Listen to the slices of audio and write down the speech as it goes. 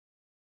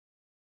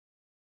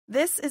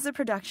This is a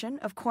production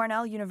of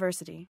Cornell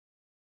University.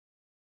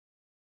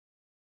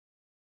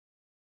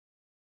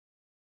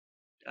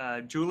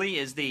 Julie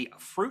is the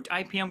Fruit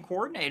IPM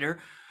Coordinator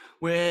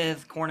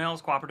with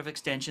Cornell's Cooperative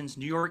Extension's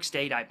New York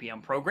State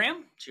IPM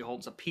program. She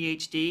holds a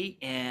PhD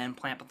in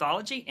plant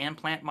pathology and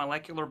plant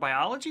molecular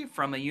biology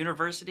from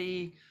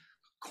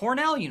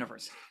Cornell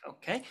University,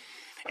 okay,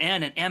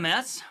 and an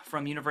MS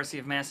from University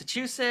of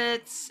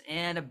Massachusetts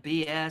and a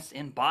BS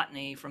in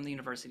botany from the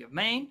University of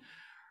Maine.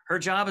 Her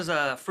job as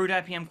a fruit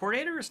IPM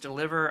coordinator is to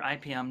deliver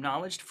IPM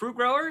knowledge to fruit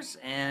growers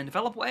and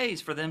develop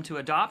ways for them to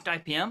adopt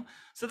IPM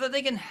so that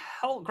they can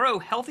grow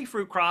healthy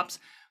fruit crops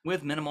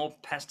with minimal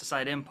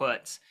pesticide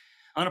inputs.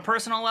 On a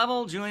personal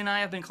level, Julie and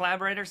I have been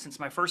collaborators since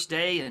my first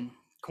day in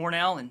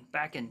Cornell and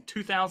back in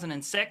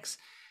 2006.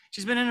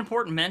 She's been an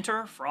important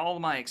mentor for all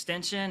of my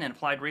extension and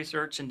applied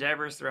research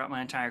endeavors throughout my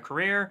entire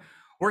career.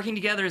 Working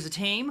together as a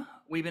team,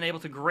 we've been able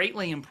to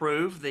greatly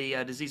improve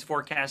the disease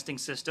forecasting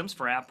systems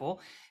for apple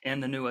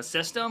and the NUA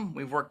system.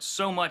 We've worked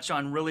so much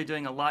on really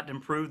doing a lot to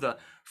improve the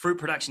fruit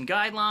production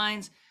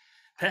guidelines,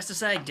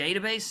 pesticide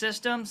database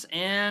systems,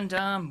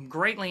 and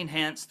greatly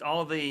enhanced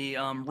all the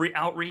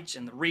outreach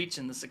and the reach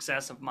and the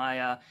success of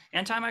my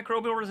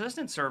antimicrobial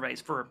resistance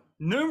surveys for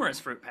numerous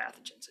fruit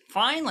pathogens. And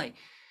finally,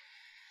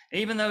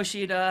 even though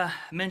she'd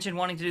mentioned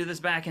wanting to do this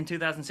back in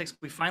 2006,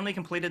 we finally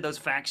completed those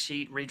fact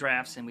sheet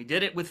redrafts, and we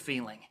did it with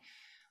feeling.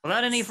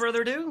 Without any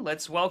further ado,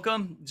 let's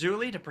welcome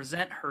Julie to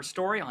present her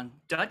story on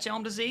Dutch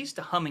elm disease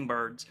to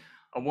hummingbirds,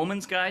 a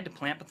woman's guide to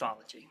plant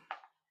pathology.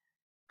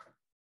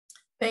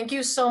 Thank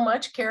you so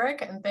much,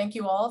 Carrick, and thank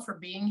you all for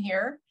being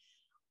here.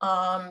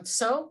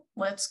 So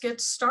let's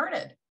get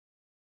started.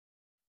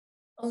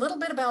 A little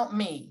bit about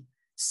me.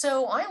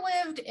 So I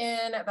lived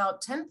in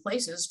about 10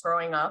 places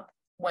growing up.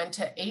 Went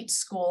to 8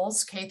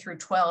 schools, K through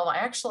 12. I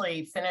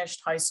actually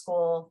finished high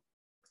school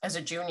as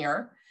a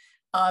junior.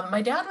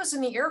 My dad was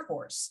in the Air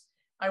Force.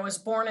 I was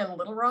born in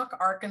Little Rock,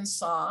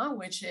 Arkansas,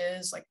 which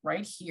is like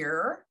right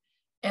here.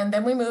 And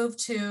then we moved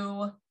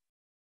to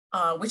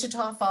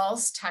Wichita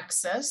Falls,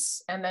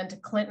 Texas, and then to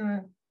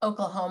Clinton,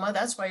 Oklahoma.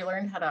 That's where I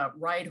learned how to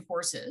ride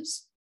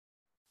horses.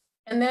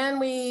 And then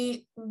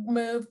we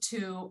moved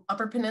to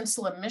Upper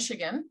Peninsula,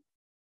 Michigan.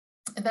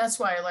 And that's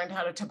why I learned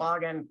how to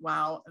toboggan.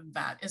 Wow,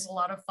 that is a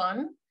lot of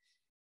fun.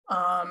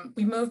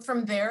 We moved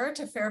from there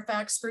to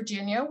Fairfax,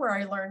 Virginia, where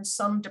I learned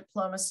some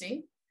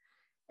diplomacy.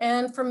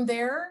 And from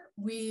there,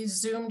 we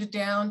zoomed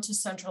down to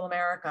Central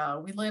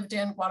America. We lived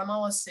in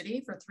Guatemala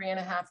City for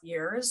 3.5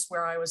 years,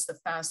 where I was the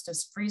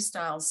fastest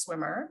freestyle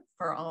swimmer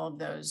for all of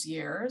those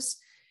years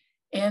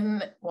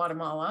in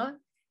Guatemala.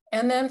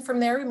 And then from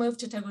there, we moved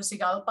to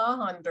Tegucigalpa,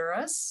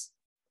 Honduras.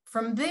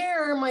 From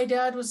there, my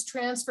dad was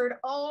transferred,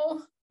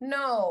 all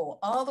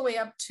the way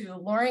up to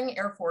Loring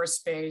Air Force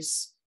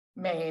Base,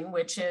 Maine,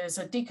 which is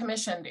a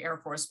decommissioned Air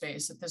Force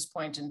base at this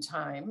point in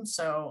time.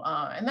 So,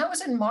 and that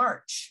was in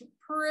March,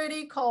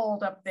 pretty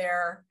cold up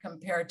there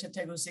compared to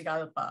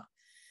Tegucigalpa.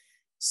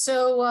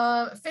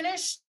 So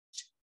finished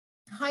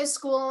high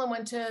school and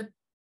went to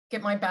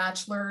get my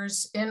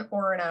bachelor's in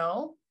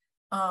Orono,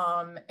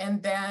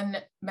 and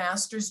then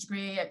master's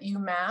degree at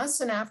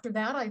UMass. And after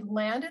that, I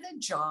landed a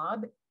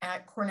job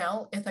at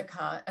Cornell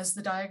Ithaca as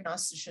the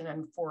diagnostician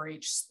and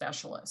 4-H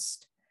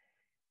specialist.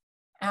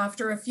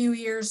 After a few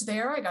years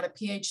there, I got a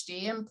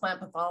PhD in plant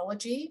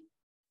pathology.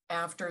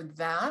 After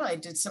that, I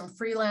did some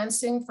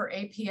freelancing for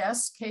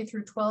APS K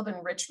through 12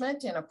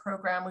 enrichment in a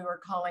program we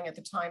were calling at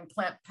the time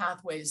Plant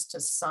Pathways to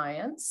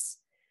Science.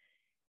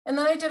 And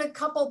then I did a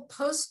couple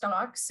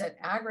postdocs at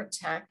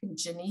Agritech in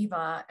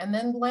Geneva, and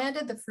then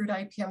landed the Fruit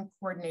IPM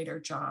coordinator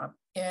job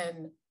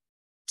in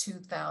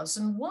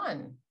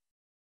 2001.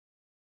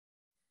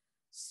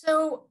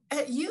 So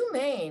at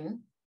UMaine,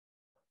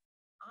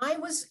 I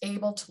was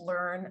able to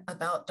learn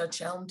about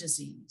Dutch elm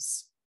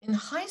disease. In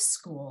high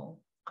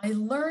school, I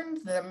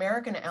learned that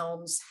American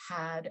elms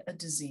had a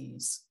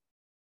disease,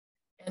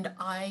 and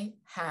I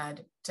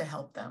had to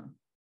help them.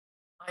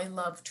 I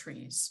love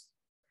trees.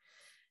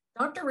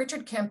 Dr.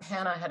 Richard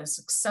Campana had a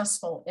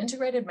successful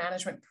integrated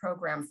management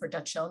program for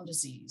Dutch elm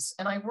disease,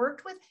 and I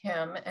worked with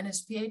him and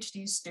his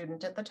PhD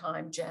student at the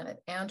time,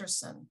 Janet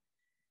Anderson.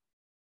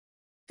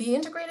 The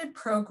integrated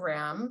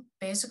program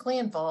basically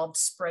involved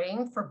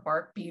spraying for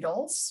bark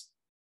beetles,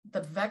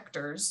 the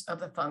vectors of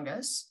the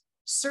fungus,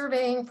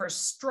 surveying for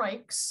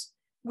strikes,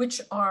 which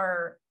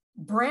are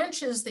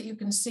branches that you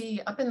can see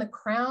up in the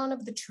crown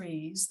of the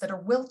trees that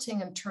are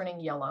wilting and turning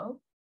yellow,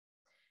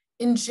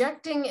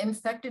 injecting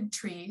infected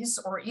trees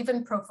or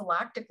even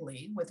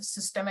prophylactically with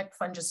systemic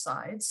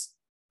fungicides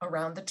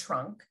around the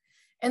trunk.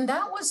 And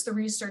that was the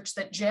research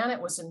that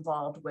Janet was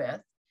involved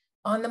with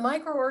on the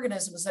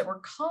microorganisms that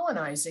were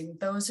colonizing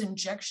those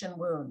injection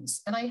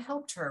wounds, and I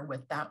helped her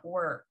with that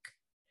work.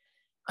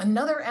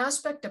 Another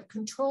aspect of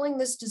controlling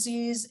this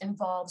disease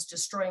involves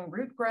destroying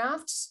root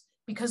grafts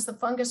because the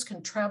fungus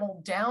can travel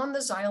down the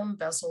xylem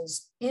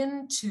vessels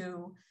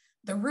into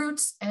the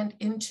roots and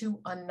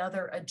into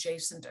another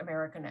adjacent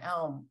American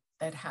elm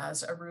that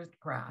has a root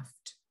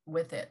graft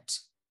with it.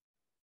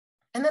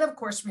 And then, of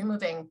course,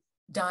 removing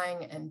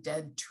dying and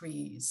dead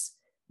trees.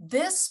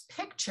 This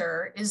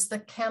picture is the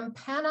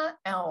Campana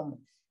elm,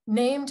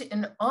 named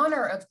in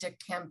honor of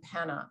Dick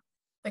Campana.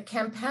 The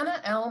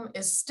Campana elm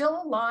is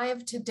still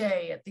alive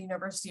today at the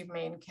University of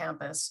Maine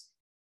campus,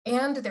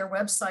 and their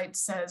website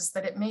says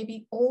that it may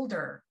be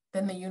older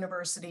than the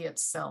university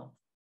itself.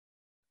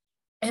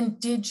 And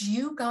did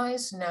you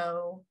guys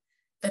know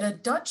that a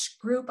Dutch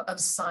group of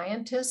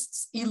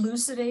scientists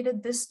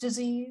elucidated this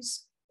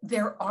disease?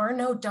 There are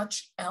no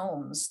Dutch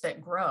elms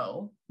that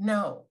grow.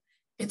 No,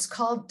 it's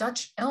called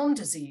Dutch elm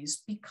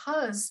disease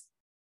because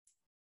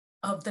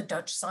of the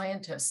Dutch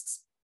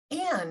scientists.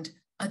 And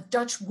a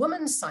Dutch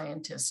woman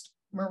scientist,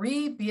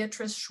 Marie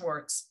Beatrice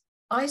Schwartz,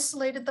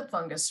 isolated the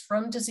fungus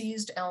from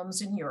diseased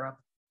elms in Europe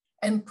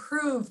and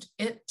proved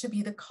it to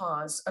be the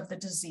cause of the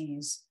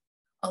disease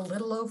a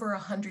little over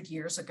 100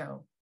 years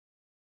ago.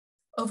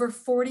 Over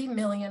 40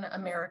 million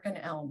American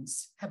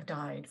elms have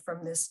died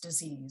from this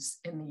disease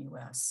in the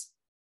US.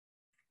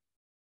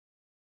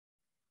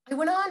 I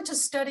went on to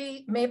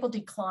study maple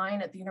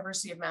decline at the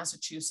University of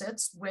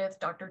Massachusetts with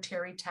Dr.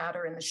 Terry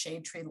Tatter in the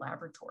Shade Tree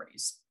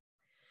Laboratories.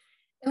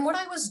 And what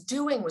I was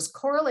doing was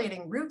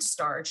correlating root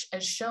starch,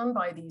 as shown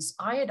by these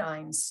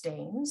iodine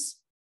stains,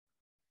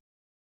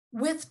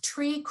 with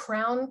tree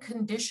crown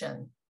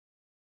condition.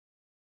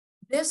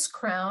 This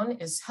crown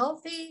is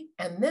healthy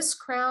and this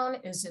crown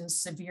is in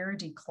severe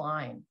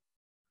decline.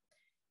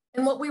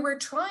 And what we were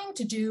trying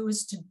to do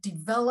is to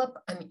develop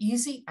an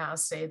easy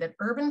assay that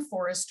urban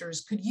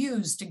foresters could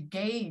use to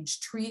gauge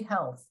tree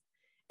health.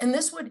 And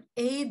this would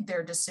aid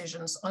their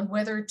decisions on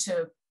whether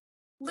to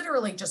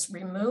literally just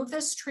remove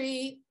this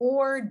tree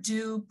or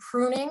do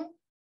pruning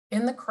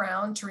in the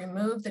crown to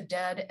remove the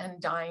dead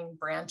and dying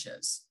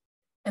branches,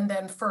 and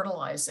then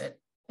fertilize it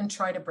and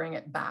try to bring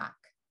it back.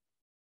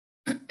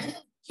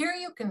 Here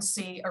you can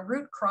see a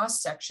root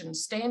cross-section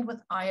stained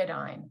with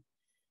iodine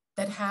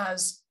that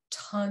has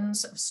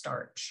tons of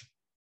starch.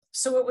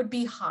 So it would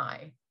be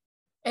high.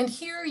 And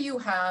here you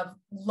have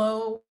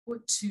low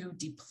to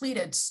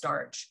depleted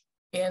starch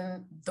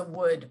in the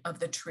wood of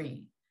the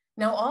tree.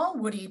 Now, all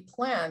woody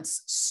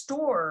plants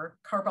store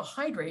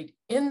carbohydrate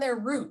in their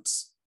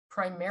roots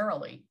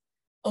primarily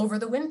over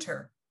the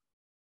winter.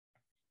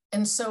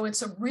 And so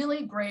it's a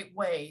really great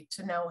way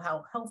to know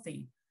how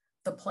healthy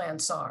the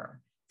plants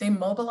are. They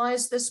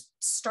mobilize this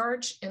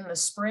starch in the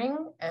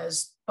spring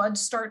as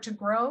buds start to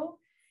grow,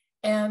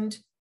 and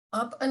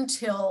up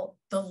until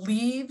the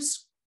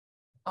leaves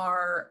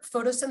are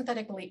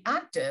photosynthetically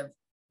active,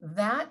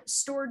 that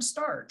stored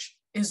starch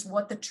is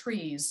what the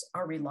trees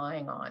are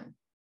relying on,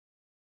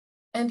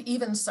 and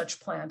even such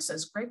plants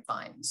as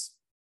grapevines.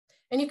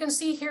 And you can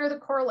see here the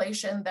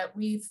correlation that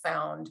we've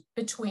found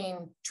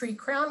between tree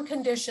crown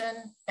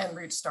condition and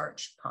root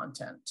starch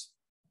content.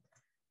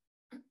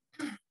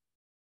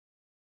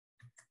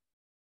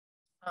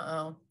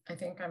 Uh-oh, I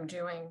think I'm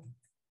doing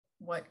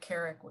what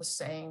Carrick was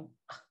saying.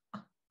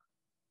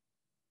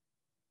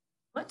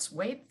 Let's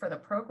wait for the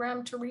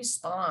program to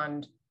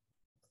respond.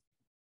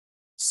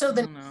 So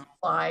the next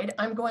slide,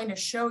 I'm going to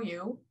show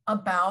you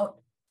about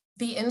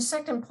the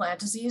Insect and Plant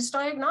Disease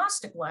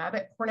Diagnostic Lab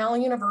at Cornell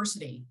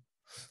University.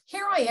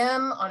 Here I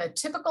am on a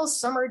typical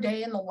summer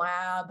day in the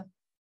lab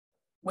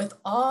with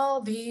all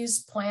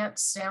these plant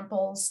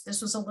samples.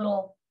 This was a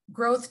little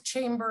growth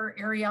chamber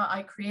area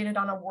I created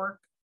on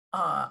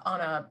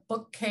a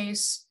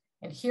bookcase.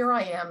 And here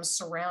I am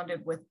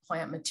surrounded with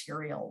plant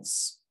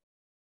materials.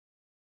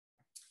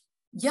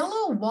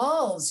 Yellow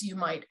walls, you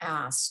might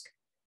ask.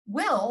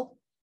 Well,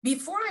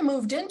 before I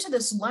moved into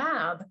this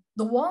lab,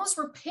 the walls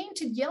were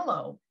painted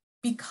yellow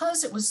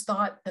because it was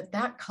thought that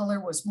that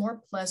color was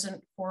more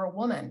pleasant for a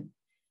woman.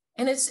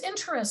 And it's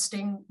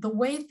interesting the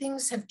way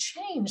things have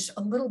changed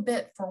a little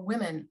bit for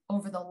women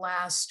over the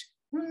last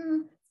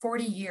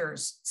 40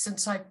 years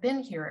since I've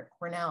been here at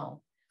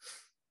Cornell.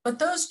 But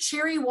those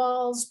cherry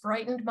walls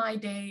brightened my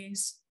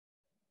days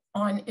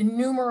on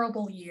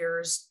innumerable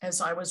years as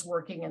I was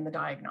working in the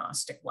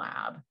diagnostic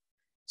lab.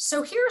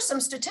 So here are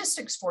some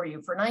statistics for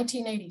you for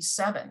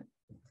 1987.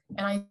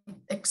 And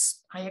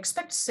I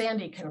expect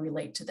Sandy can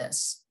relate to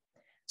this.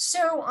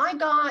 So I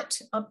got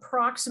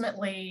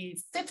approximately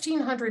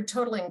 1,500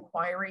 total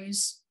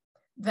inquiries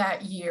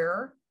that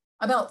year.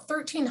 About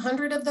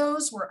 1,300 of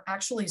those were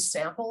actually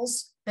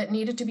samples that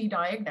needed to be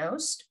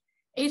diagnosed.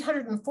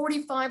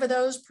 845 of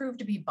those proved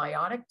to be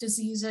biotic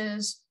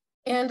diseases,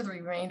 and the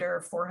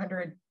remainder,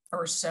 400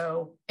 or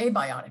so,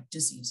 abiotic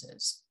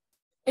diseases.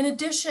 In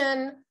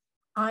addition,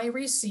 I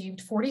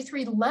received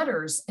 43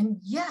 letters, and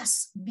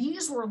yes,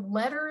 these were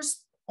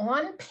letters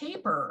on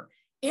paper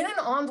in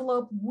an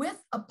envelope with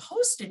a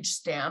postage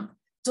stamp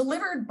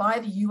delivered by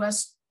the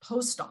US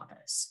Post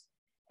Office.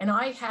 And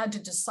I had to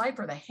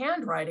decipher the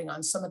handwriting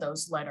on some of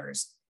those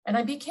letters, and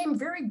I became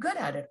very good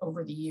at it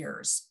over the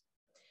years.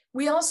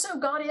 We also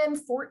got in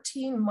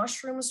 14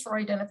 mushrooms for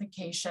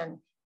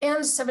identification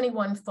and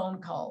 71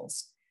 phone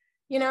calls.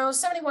 You know,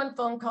 71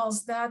 phone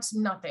calls, that's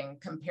nothing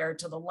compared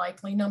to the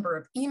likely number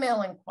of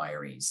email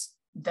inquiries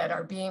that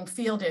are being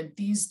fielded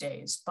these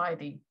days by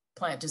the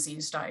Plant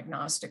Disease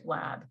Diagnostic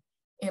Lab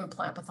in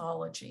plant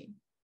pathology.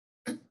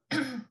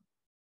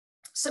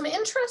 Some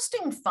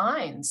interesting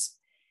finds.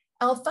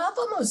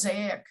 Alfalfa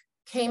mosaic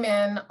came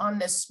in on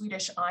this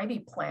Swedish ivy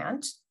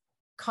plant,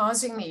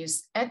 causing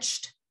these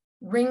etched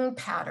ring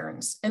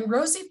patterns. And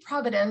Rosie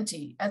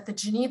Providenti at the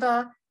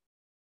Geneva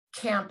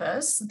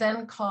campus,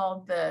 then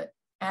called the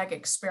Ag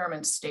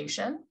Experiment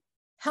Station,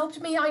 helped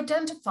me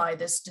identify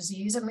this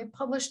disease, and we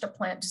published a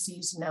plant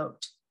disease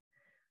note.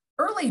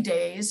 Early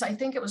days, I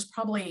think it was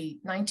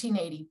probably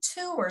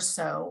 1982 or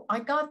so,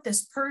 I got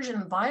this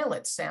Persian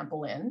violet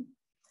sample in,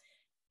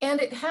 and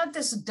it had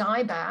this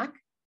dieback.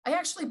 I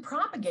actually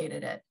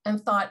propagated it and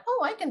thought,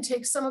 oh, I can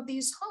take some of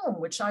these home,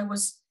 which I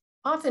was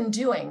often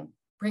doing,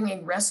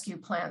 bringing rescue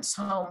plants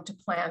home to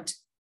plant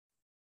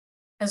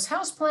as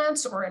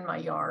houseplants or in my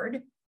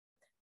yard.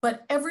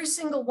 But every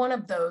single one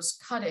of those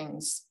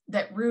cuttings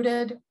that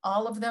rooted,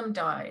 all of them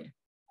died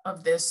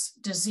of this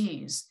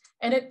disease.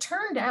 And it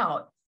turned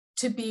out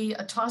to be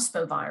a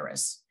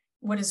tospovirus,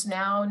 what is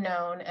now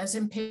known as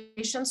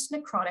impatiens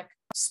necrotic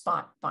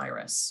spot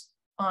virus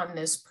on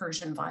this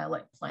Persian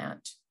violet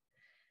plant.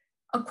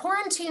 A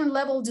quarantine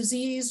level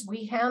disease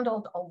we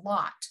handled a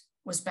lot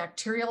was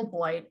bacterial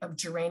blight of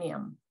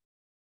geranium.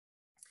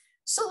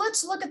 So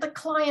let's look at the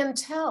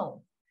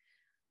clientele.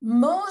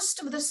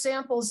 Most of the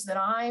samples that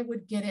I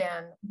would get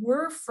in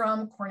were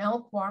from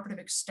Cornell Cooperative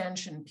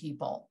Extension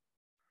people.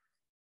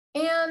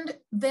 And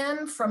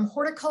then from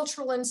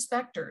horticultural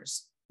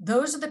inspectors.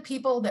 Those are the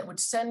people that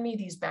would send me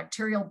these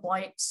bacterial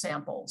blight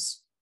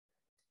samples.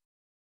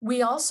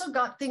 We also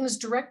got things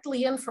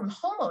directly in from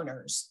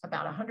homeowners,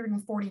 about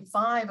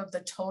 145 of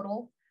the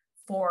total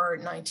for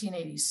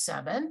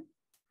 1987.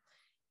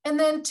 And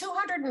then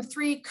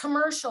 203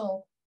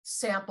 commercial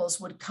samples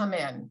would come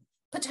in,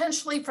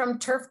 potentially from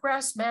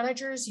turfgrass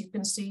managers. You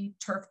can see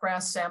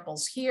turfgrass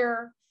samples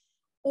here,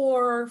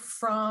 or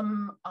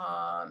from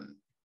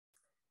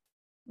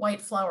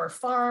White Flower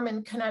Farm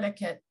in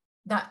Connecticut,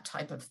 that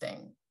type of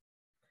thing.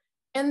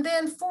 And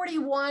then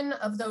 41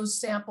 of those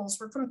samples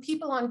were from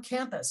people on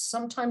campus,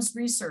 sometimes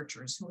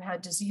researchers who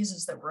had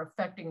diseases that were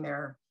affecting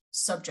their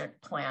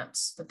subject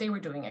plants that they were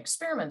doing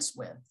experiments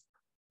with.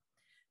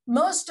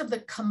 Most of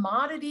the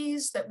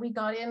commodities that we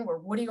got in were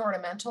woody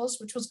ornamentals,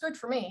 which was good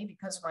for me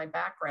because of my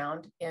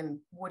background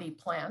in woody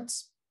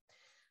plants.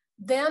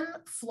 Then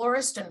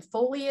florist and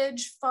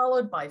foliage,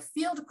 followed by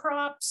field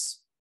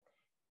crops,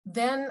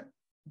 then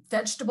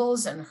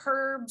vegetables and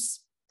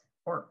herbs,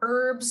 or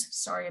herbs,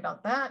 sorry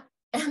about that,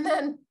 and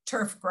then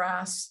turf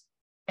grass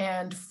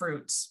and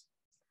fruits.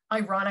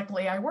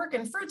 Ironically, I work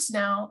in fruits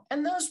now,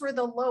 and those were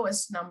the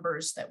lowest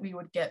numbers that we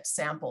would get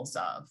samples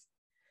of.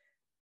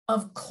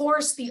 Of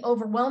course, the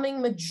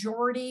overwhelming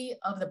majority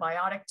of the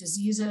biotic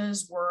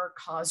diseases were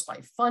caused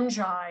by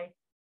fungi,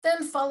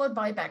 then followed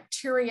by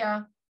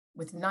bacteria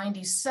with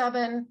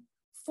 97,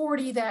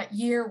 40 that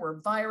year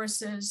were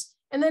viruses,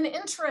 and then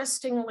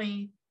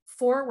interestingly,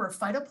 4 were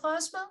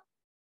phytoplasma,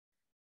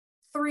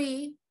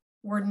 3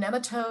 were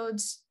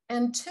nematodes,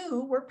 and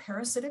 2 were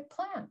parasitic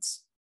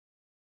plants.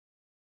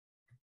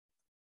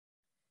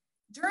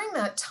 During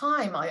that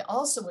time, I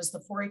also was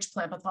the 4-H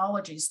plant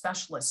pathology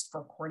specialist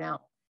for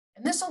Cornell.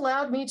 And this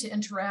allowed me to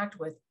interact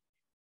with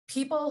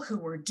people who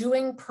were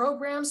doing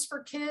programs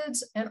for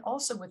kids and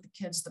also with the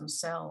kids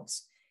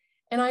themselves.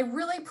 And I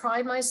really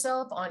pride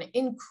myself on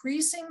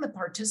increasing the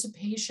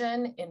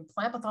participation in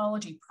plant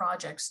pathology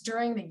projects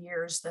during the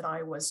years that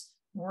I was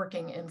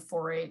working in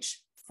 4-H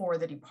for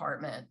the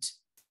department.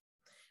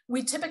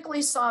 We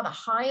typically saw the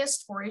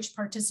highest 4-H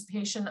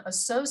participation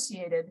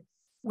associated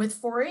with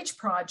 4-H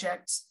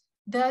projects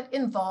that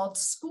involved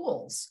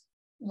schools,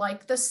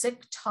 like the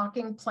Sick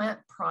Talking Plant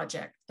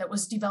project that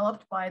was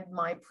developed by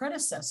my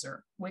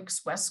predecessor,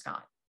 Wicks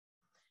Westcott.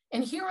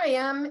 And here I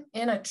am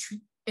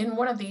in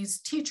one of these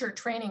teacher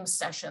training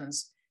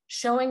sessions,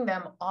 showing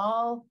them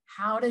all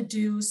how to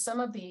do some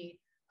of the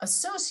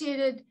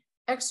associated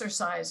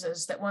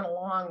exercises that went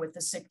along with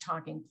the Sick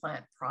Talking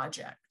Plant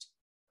project.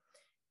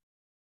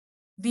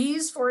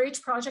 These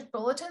 4-H project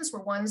bulletins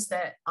were ones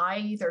that I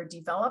either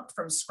developed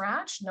from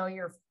scratch, Know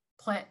Your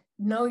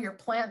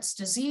Plant's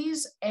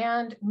Disease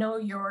and Know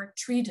Your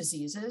Tree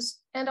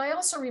Diseases. And I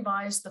also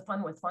revised the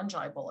Fun with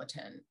Fungi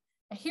bulletin.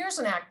 Here's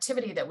an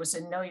activity that was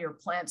in Know Your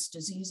Plant's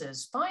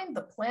Diseases. Find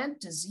the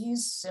plant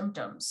disease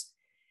symptoms.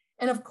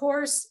 And of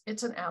course,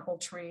 it's an apple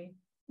tree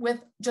with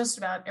just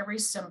about every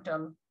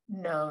symptom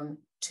known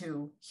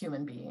to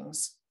human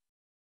beings.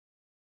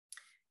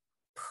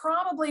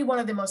 Probably one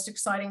of the most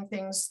exciting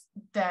things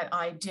that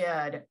I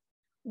did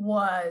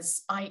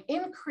was I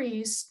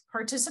increased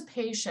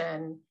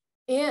participation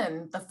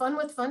in the Fun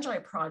with Fungi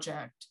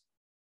project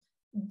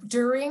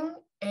during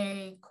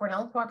a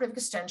Cornell Cooperative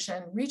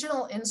Extension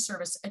regional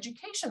in-service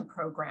education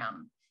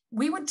program.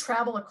 We would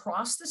travel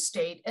across the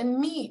state and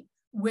meet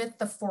with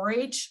the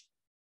 4-H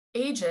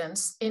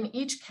agents in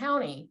each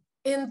county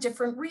in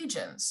different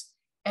regions.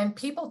 And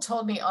people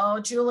told me,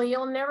 oh, Julie,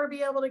 you'll never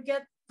be able to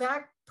get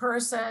that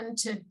person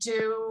to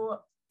do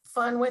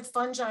Fun with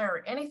Fungi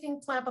or anything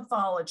plant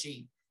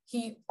pathology.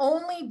 He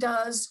only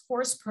does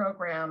horse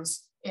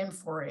programs in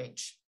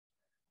 4-H.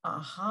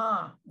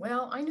 Aha,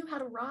 well, I knew how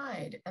to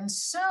ride. And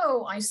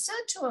so I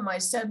said to him, I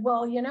said,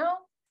 well,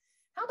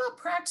 how about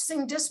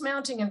practicing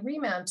dismounting and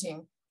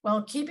remounting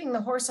while keeping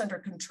the horse under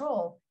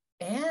control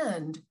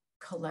and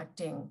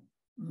collecting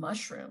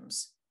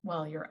mushrooms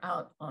while you're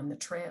out on the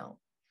trail?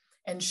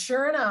 And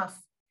sure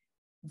enough,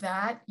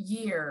 that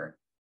year,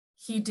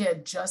 he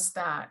did just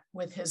that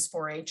with his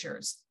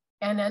 4-Hers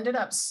and ended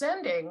up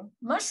sending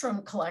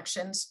mushroom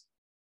collections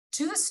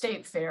to the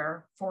state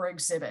fair for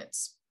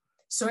exhibits.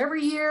 So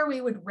every year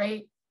we would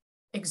rate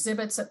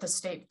exhibits at the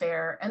state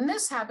fair. And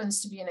this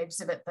happens to be an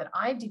exhibit that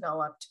I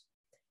developed.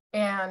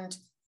 And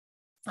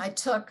I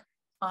took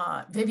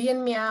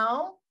Vivian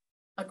Miao,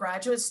 a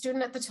graduate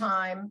student at the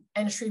time,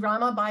 and Sri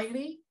Rama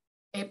Bailey,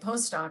 a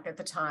postdoc at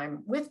the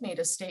time, with me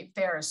to state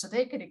fair so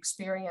they could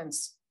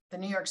experience the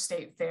New York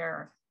State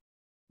Fair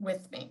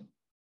with me.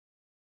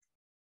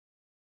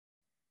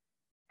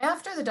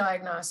 After the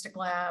diagnostic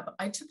lab,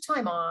 I took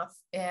time off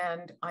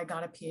and I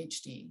got a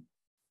PhD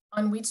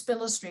on wheat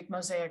spindle streak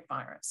mosaic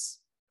virus.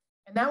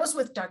 And that was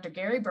with Dr.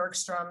 Gary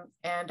Bergstrom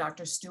and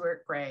Dr.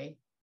 Stuart Gray,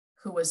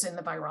 who was in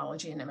the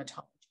virology and hematology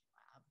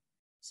lab.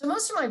 So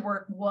most of my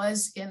work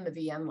was in the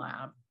VN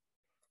lab.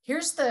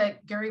 Here's the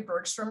Gary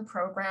Bergstrom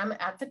program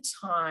at the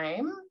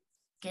time.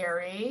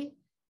 Gary,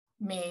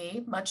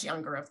 me, much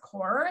younger, of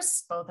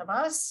course, both of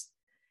us,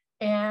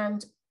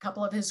 and a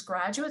couple of his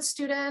graduate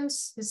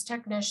students, his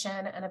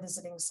technician, and a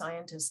visiting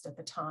scientist at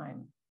the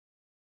time.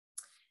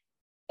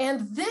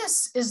 And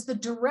this is the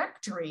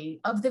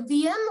directory of the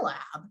VN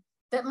lab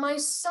that my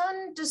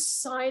son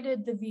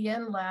decided the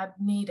VN lab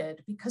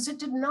needed because it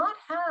did not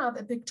have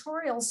a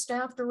pictorial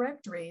staff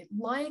directory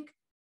like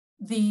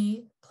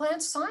the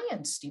plant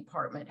science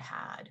department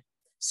had.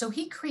 So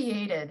he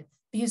created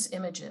these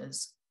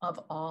images of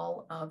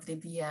all of the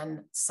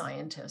VN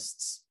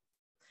scientists.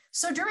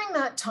 So during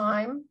that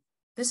time,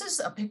 this is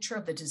a picture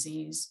of the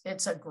disease.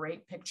 It's a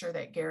great picture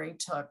that Gary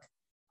took.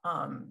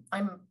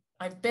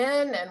 I've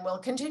been and will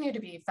continue to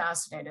be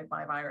fascinated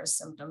by virus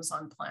symptoms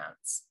on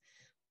plants.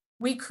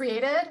 We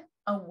created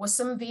a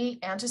WUSM V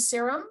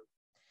antiserum.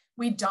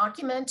 We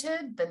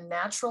documented the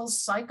natural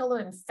cycle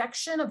of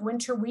infection of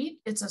winter wheat.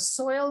 It's a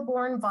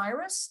soil-borne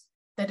virus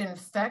that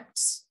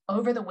infects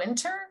over the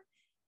winter,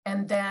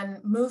 and then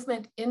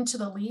movement into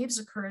the leaves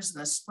occurs in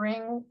the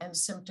spring and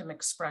symptom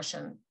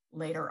expression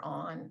later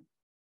on.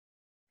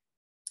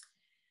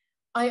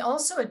 I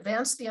also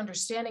advanced the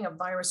understanding of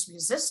virus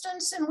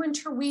resistance in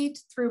winter wheat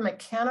through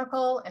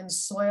mechanical and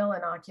soil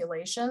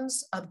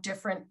inoculations of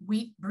different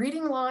wheat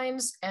breeding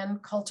lines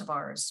and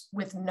cultivars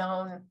with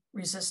known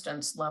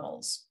resistance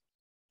levels.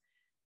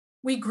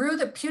 We grew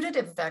the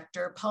putative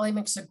vector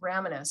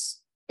polymyxograminus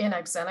in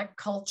axenic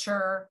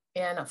culture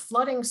in a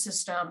flooding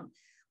system,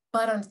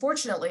 but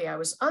unfortunately I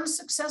was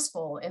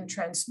unsuccessful in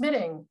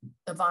transmitting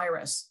the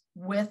virus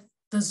with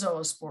the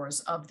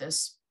zoospores of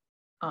this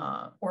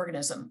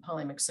organism,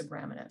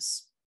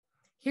 polymyxograminus.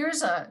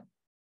 Here's an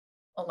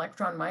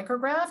electron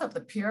micrograph of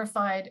the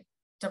purified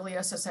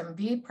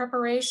WSSMV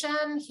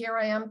preparation. Here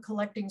I am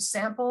collecting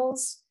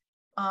samples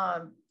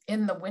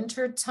in the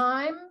winter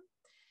time.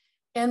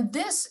 And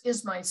this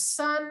is my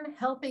son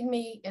helping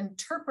me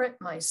interpret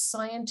my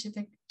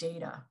scientific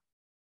data.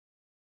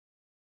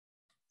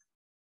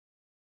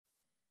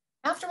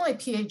 After my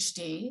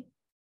PhD,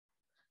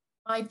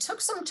 I took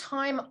some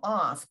time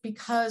off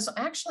because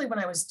actually when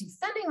I was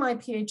defending my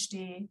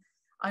PhD,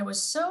 I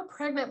was so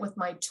pregnant with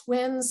my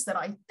twins that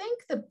I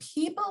think the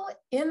people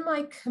in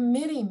my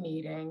committee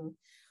meeting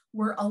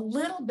were a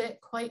little bit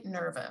quite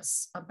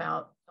nervous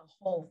about the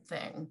whole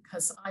thing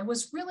because I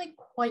was really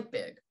quite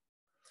big.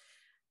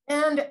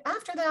 And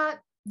after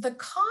that, the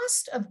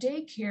cost of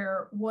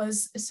daycare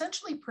was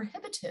essentially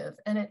prohibitive,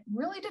 and it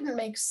really didn't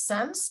make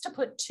sense to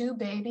put 2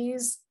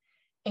 babies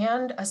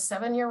and a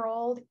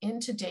 7-year-old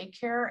into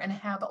daycare and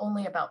have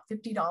only about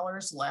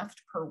 $50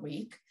 left per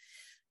week.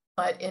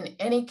 But in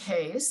any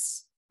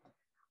case,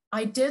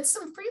 I did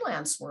some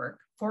freelance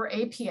work for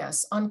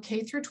APS on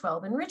K through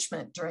 12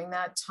 enrichment during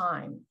that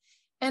time,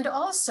 and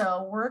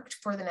also worked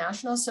for the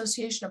National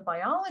Association of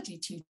Biology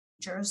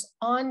Teachers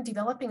on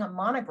developing a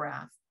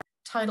monograph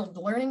titled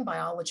Learning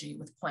Biology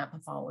with Plant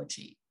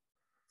Pathology.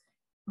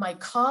 My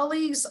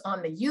colleagues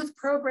on the Youth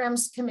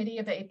Programs Committee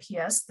of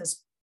APS,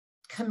 this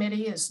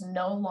committee is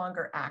no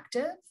longer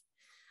active,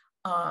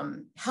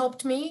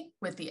 helped me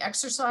with the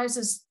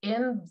exercises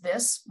in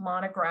this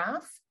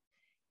monograph.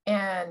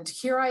 And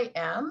here I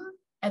am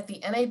at the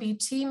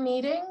NABT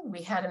meeting.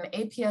 We had an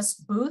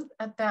APS booth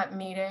at that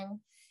meeting.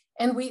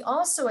 And we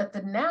also at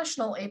the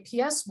national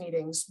APS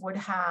meetings would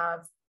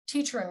have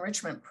teacher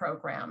enrichment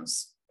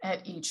programs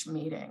at each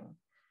meeting.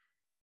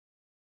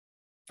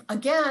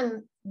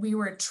 Again, we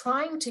were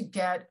trying to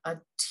get a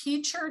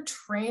teacher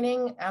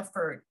training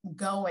effort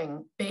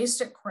going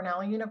based at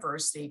Cornell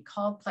University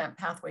called Plant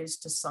Pathways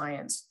to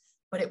Science,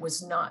 but it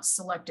was not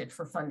selected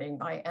for funding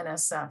by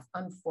NSF,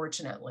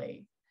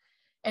 unfortunately.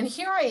 And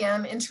here I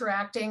am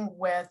interacting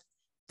with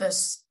the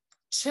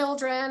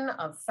children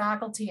of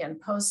faculty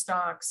and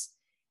postdocs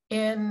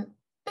in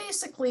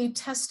basically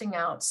testing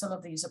out some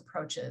of these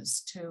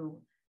approaches to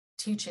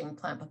teaching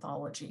plant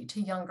pathology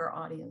to younger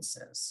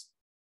audiences.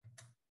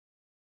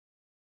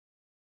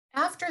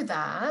 After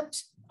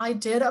that, I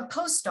did a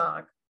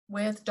postdoc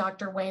with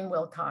Dr. Wayne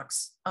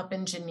Wilcox up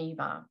in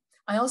Geneva.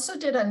 I also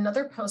did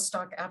another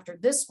postdoc after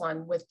this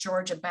one with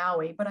Georgia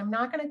Bowie, but I'm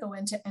not going to go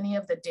into any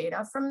of the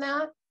data from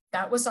that.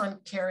 That was on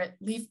carrot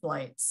leaf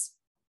blights.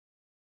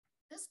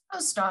 This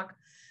postdoc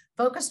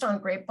focused on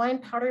grapevine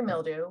powdery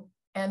mildew,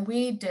 and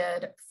we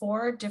did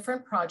 4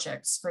 different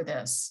projects for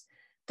this.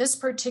 This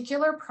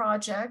particular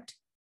project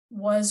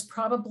was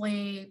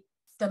probably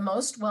the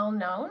most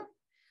well-known.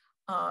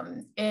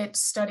 It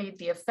studied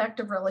the effect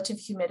of relative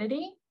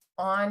humidity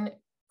on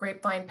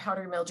grapevine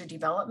powdery mildew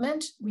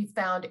development. We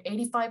found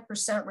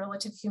 85%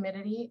 relative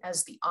humidity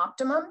as the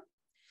optimum.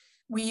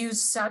 We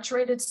used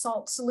saturated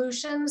salt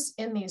solutions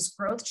in these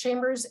growth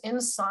chambers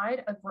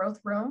inside a growth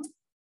room,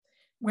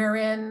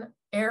 wherein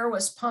air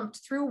was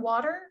pumped through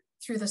water,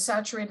 through the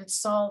saturated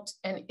salt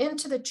and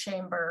into the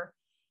chamber,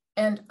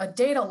 and a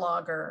data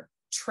logger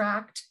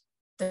tracked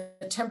the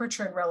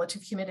temperature and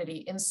relative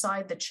humidity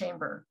inside the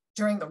chamber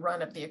during the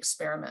run of the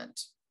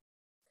experiment.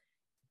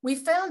 We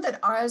found that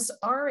as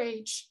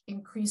RH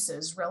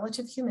increases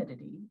relative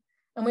humidity,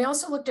 and we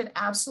also looked at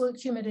absolute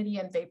humidity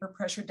and vapor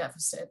pressure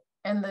deficit,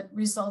 and the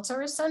results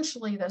are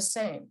essentially the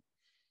same.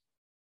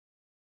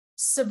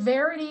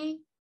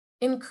 Severity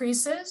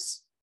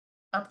increases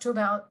up to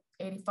about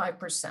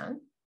 85%.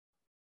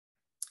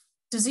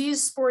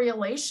 Disease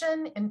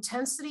sporulation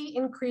intensity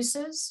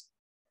increases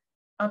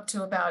up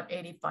to about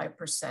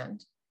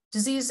 85%.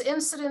 Disease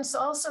incidence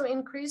also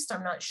increased.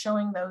 I'm not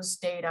showing those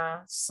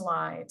data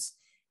slides.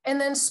 And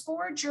then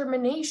spore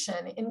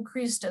germination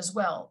increased as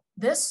well.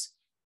 This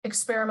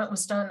experiment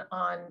was done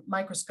on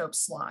microscope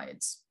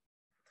slides.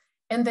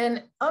 And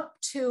then up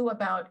to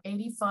about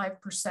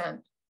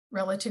 85%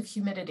 relative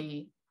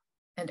humidity.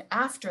 And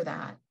after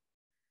that,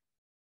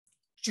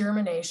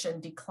 germination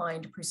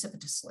declined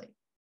precipitously.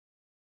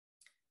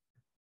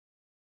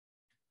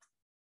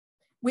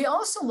 We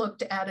also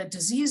looked at a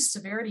disease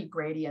severity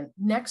gradient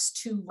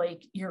next to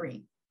Lake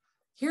Erie.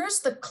 Here's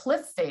the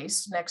cliff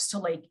face next to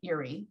Lake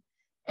Erie.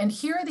 And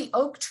here are the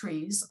oak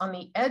trees on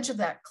the edge of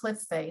that cliff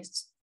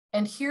face.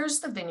 And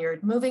here's the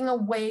vineyard moving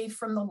away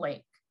from the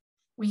lake.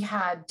 We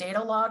had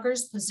data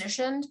loggers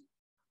positioned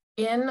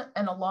in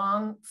and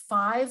along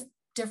 5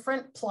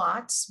 different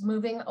plots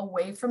moving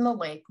away from the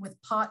lake,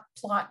 with plot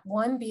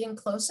 1 being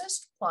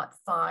closest, plot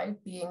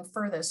 5 being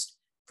furthest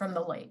from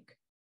the lake.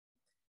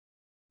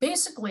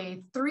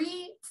 Basically,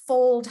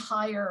 3-fold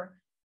higher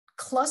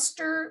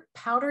cluster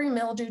powdery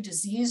mildew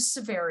disease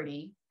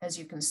severity, as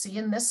you can see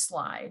in this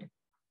slide,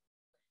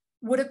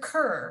 would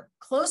occur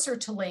closer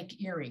to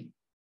Lake Erie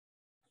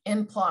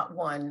in plot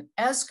 1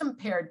 as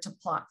compared to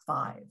plot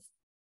 5.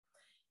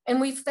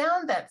 And we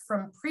found that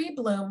from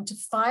pre-bloom to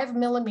 5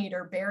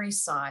 millimeter berry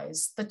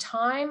size, the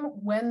time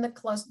when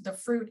the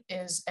fruit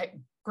is at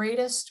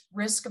greatest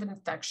risk of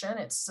infection,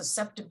 its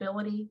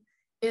susceptibility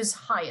is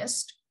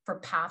highest for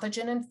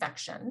pathogen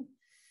infection,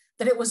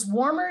 that it was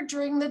warmer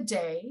during the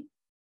day,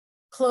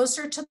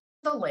 closer to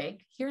the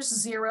lake. Here's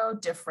 0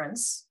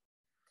 difference.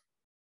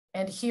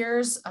 And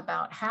here's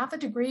about ½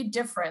 degree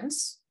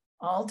difference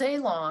all day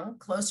long,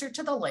 closer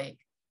to the lake.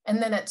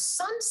 And then at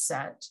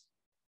sunset,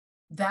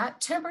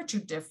 that temperature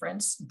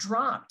difference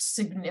dropped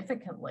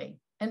significantly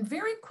and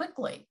very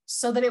quickly,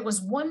 so that it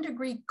was 1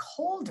 degree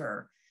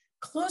colder,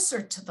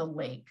 closer to the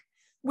lake,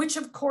 which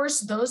of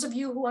course, those of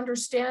you who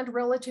understand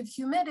relative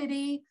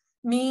humidity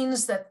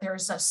means that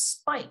there's a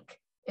spike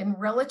in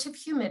relative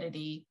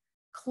humidity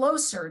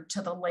closer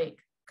to the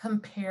lake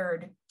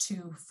compared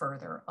to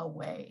further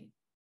away.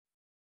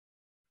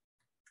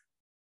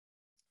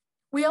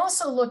 We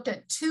also looked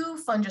at 2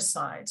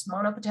 fungicides,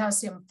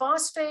 monopotassium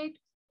phosphate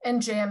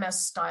and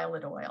JMS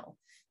stylet oil.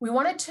 We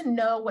wanted to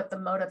know what the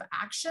mode of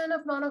action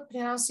of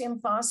monopotassium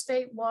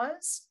phosphate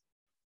was,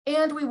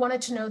 and we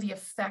wanted to know the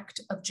effect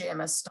of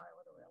JMS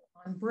stylet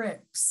oil on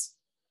bricks.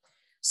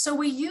 So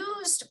we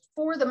used,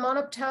 for the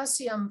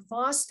monopotassium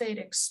phosphate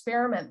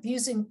experiment,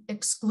 these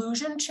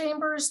exclusion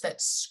chambers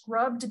that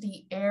scrubbed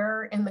the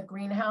air in the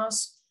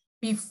greenhouse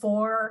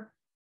before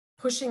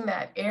pushing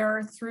that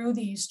air through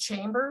these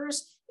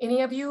chambers.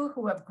 Any of you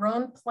who have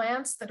grown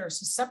plants that are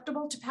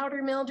susceptible to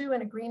powdery mildew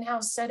in a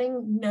greenhouse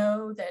setting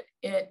know that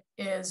it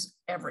is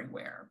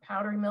everywhere.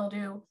 Powdery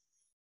mildew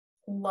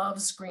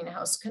loves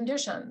greenhouse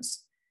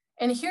conditions.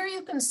 And here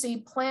you can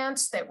see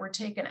plants that were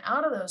taken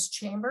out of those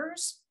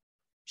chambers.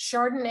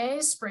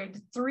 Chardonnay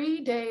sprayed 3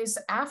 days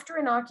after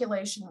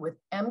inoculation with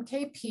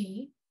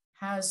MKP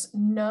has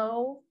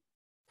no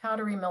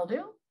powdery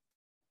mildew,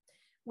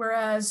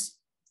 whereas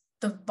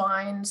the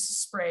vines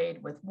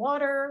sprayed with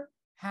water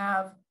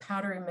have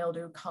powdery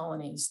mildew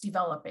colonies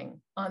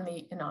developing on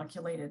the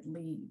inoculated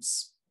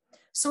leaves.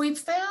 So we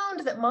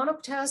found that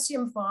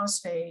monopotassium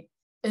phosphate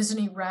is an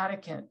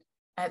eradicant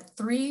at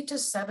 3 to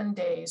 7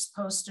 days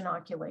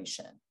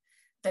post-inoculation,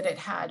 that it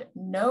had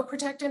no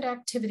protectant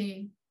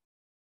activity,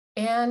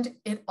 and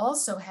it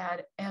also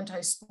had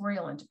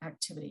antisporulent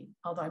activity,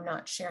 although I'm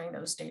not sharing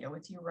those data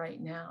with you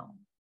right now.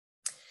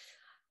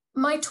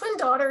 My twin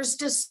daughters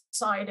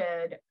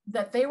decided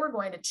that they were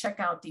going to check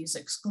out these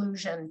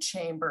exclusion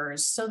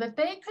chambers so that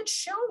they could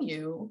show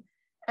you,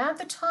 at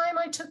the time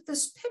I took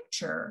this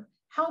picture,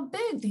 how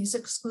big these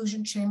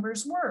exclusion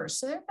chambers were.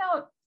 So they're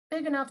about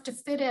big enough to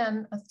fit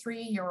in a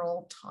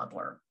 3-year-old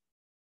toddler.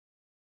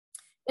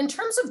 In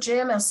terms of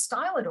JMS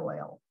stylet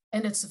oil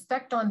and its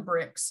effect on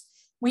bricks,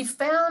 we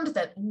found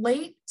that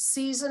late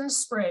season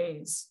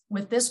sprays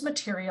with this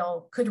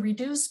material could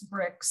reduce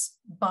bricks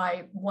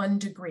by 1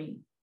 degree,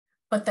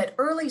 but that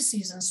early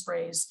season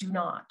sprays do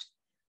not.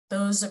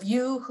 Those of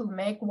you who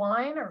make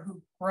wine or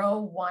who grow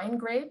wine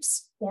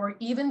grapes or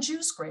even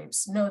juice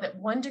grapes know that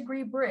 1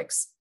 degree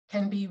bricks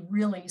can be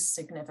really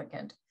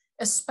significant,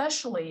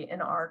 especially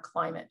in our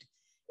climate.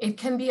 It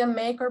can be a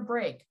make or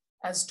break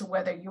as to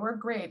whether your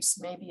grapes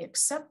may be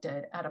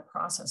accepted at a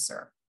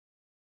processor.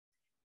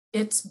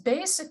 It's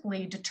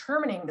basically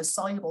determining the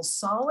soluble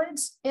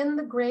solids in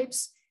the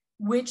grapes,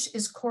 which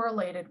is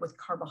correlated with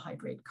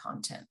carbohydrate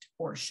content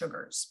or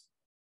sugars.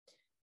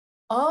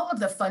 All of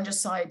the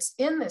fungicides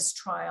in this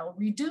trial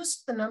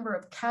reduced the number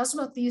of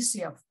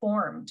chasmothecia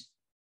formed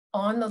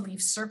on the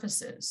leaf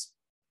surfaces.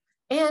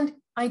 And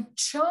I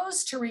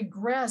chose to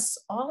regress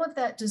all of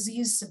that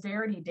disease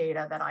severity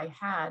data that I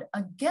had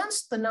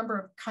against the number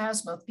of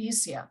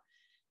chasmothecia.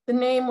 The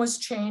name was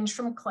changed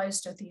from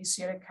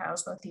Cleistothecia to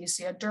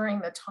chasmothecia during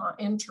the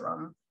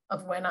interim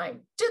of when I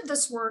did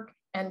this work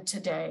and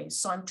today.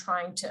 So I'm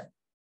trying to,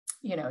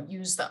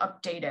 use the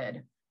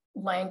updated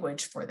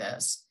language for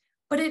this.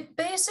 But it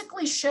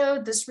basically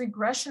showed this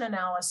regression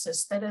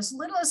analysis that as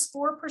little as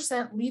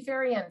 4% leaf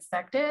area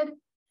infected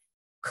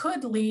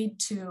could lead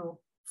to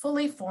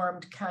fully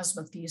formed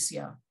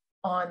chasmothecia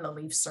on the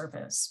leaf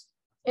surface,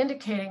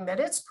 indicating that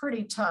it's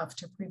pretty tough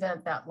to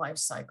prevent that life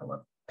cycle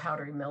of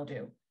powdery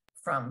mildew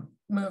from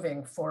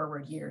moving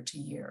forward year to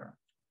year.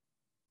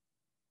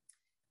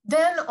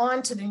 Then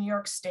on to the New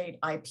York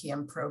State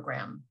IPM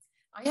program.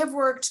 I have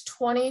worked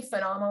 20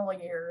 phenomenal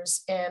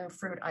years in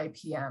fruit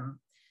IPM.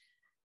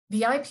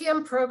 The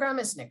IPM program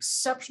is an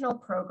exceptional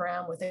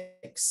program with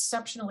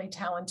exceptionally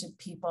talented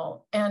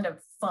people and a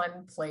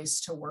fun place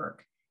to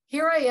work.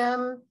 Here I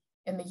am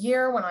in the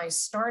year when I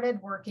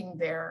started working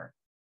there.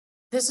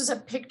 This is a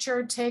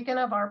picture taken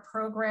of our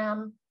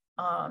program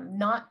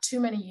not too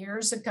many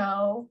years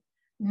ago,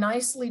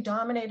 nicely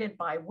dominated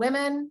by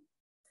women.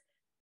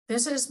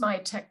 This is my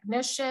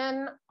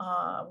technician,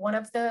 one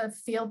of the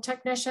field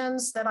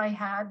technicians that I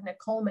had,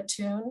 Nicole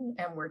Mattoon,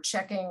 and we're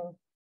checking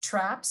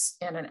traps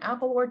in an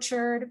apple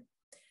orchard.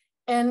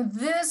 And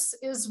this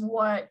is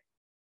what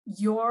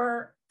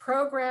your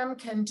program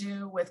can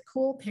do with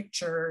cool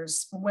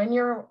pictures when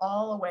you're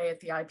all away at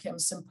the IPM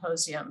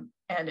symposium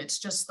and it's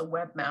just the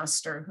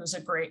webmaster who's a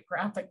great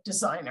graphic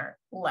designer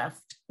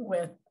left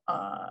with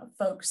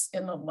folks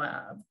in the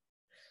lab.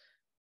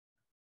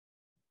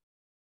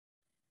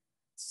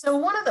 So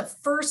one of the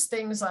first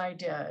things I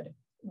did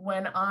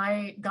when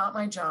I got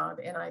my job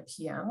in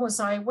IPM was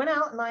I went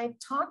out and I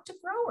talked to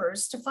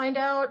growers to find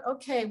out,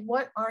 okay,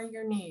 what are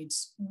your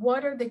needs?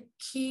 What are the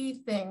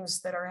key things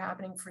that are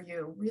happening for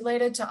you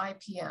related to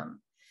IPM?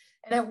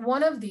 And at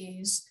one of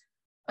these,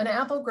 an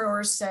apple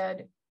grower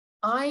said,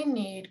 I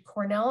need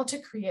Cornell to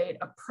create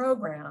a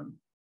program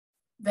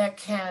that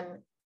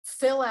can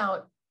fill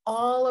out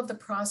all of the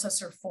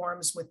processor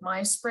forms with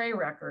my spray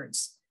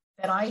records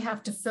that I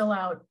have to fill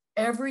out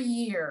every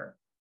year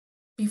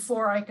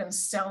before I can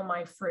sell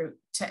my fruit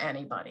to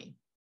anybody.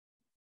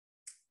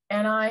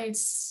 And I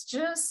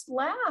just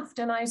laughed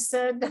and I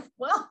said,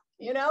 well,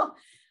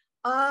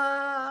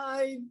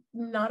 I'm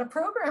not a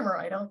programmer.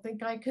 I don't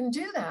think I can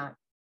do that.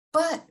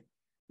 But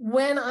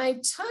when I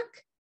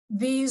took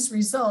these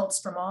results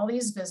from all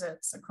these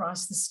visits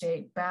across the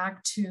state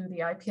back to the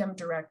IPM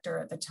director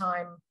at the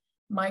time,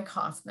 Mike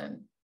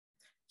Hoffman,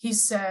 he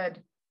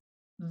said,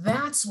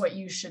 that's what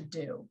you should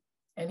do.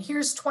 And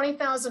here's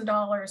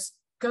 $20,000,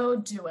 go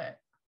do it.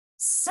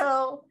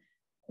 So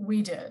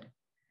we did.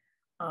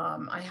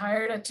 I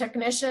hired a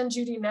technician,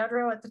 Judy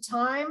Nedrow at the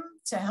time,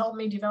 to help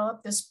me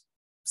develop this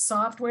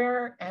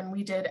software, and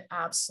we did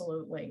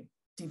absolutely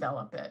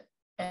develop it.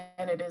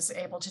 And it is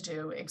able to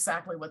do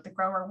exactly what the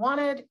grower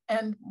wanted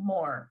and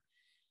more.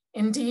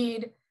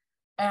 Indeed,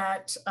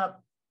 at a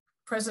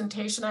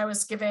presentation I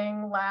was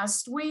giving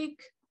last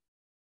week,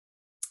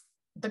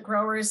 the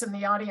growers in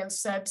the audience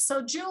said,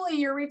 so Julie,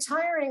 you're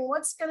retiring.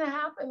 What's going to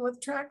happen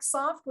with Track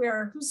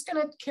software? Who's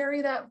going to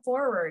carry that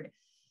forward?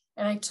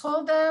 And I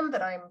told them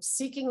that I'm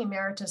seeking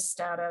emeritus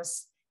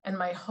status. And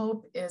my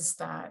hope is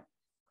that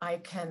I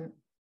can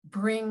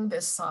bring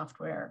this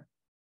software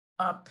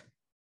up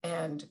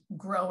and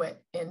grow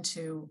it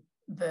into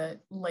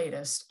the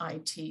latest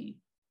IT.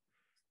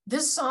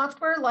 This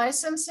software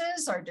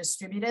licenses are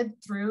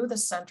distributed through the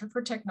Center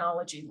for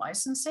Technology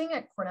Licensing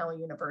at Cornell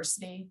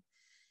University.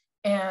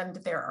 And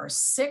there are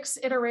 6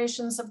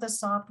 iterations of the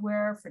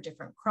software for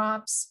different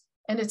crops,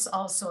 and it's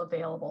also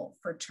available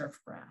for turf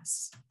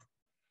grass.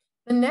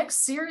 The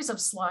next series of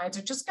slides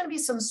are just going to be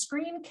some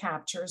screen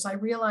captures. I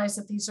realize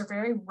that these are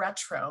very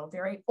retro,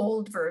 very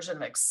old version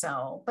of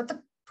Excel, but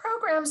the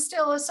program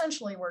still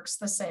essentially works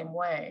the same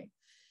way.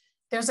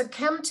 There's a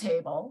chem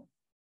table,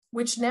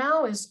 which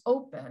now is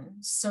open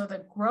so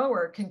the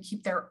grower can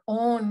keep their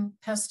own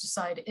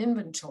pesticide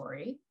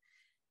inventory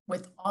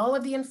with all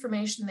of the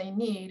information they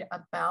need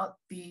about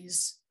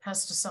these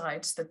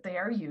pesticides that they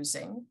are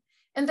using.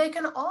 And they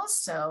can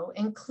also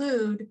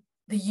include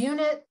the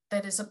unit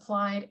that is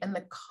applied and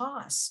the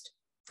cost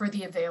for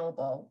the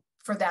available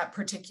for that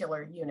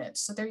particular unit.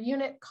 So their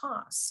unit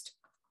cost.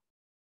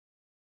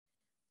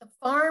 The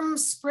farm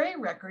spray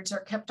records are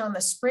kept on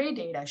the spray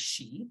data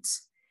sheet,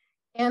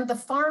 and the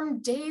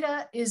farm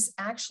data is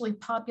actually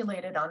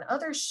populated on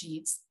other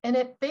sheets, and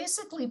it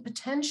basically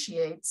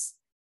potentiates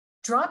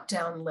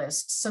drop-down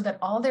lists so that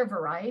all their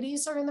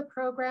varieties are in the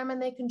program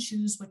and they can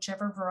choose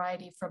whichever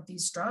variety from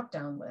these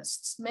drop-down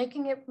lists,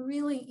 making it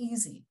really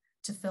easy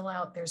to fill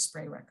out their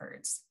spray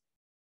records.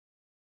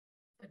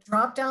 The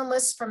drop-down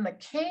lists from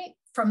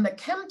the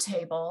chem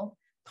table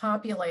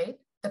populate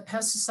the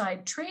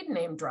pesticide trade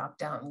name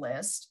drop-down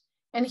list.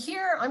 And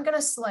here I'm going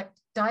to select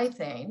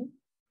dithane,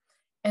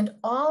 and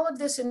all of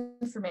this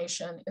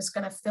information is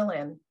going to fill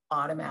in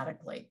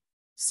automatically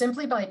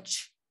simply by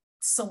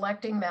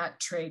selecting that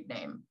trade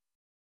name.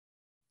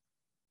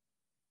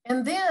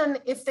 And then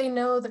if they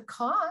know the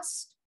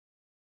cost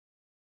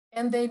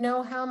and they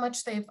know how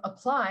much they've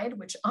applied,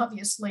 which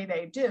obviously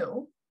they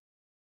do,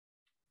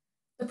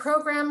 the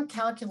program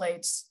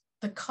calculates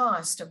the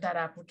cost of that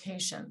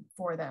application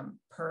for them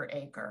per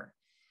acre.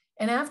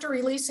 And after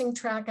releasing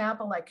Track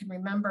Apple, I can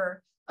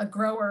remember a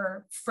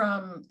grower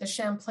from the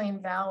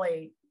Champlain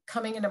Valley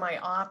coming into my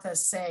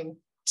office saying,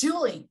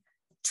 "Julie,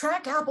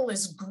 Track Apple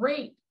is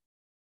great,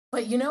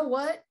 but you know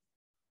what?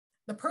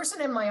 The person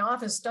in my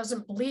office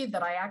doesn't believe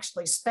that I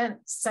actually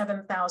spent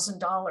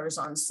 $7,000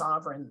 on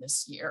Sovereign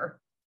this year,"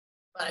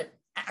 but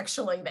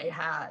actually they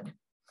had.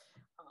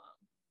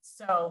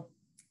 So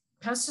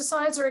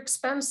pesticides are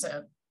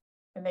expensive,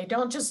 and they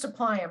don't just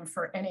apply them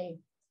for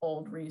any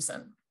old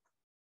reason.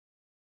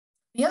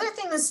 The other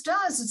thing this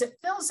does is it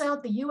fills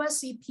out the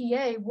US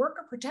EPA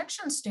Worker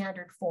Protection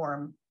Standard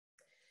form.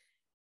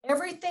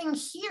 Everything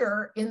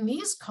here in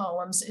these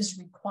columns is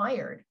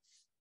required,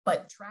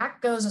 but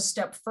Track goes a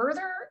step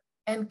further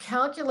and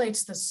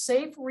calculates the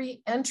safe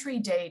re-entry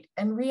date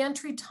and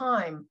re-entry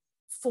time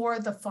for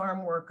the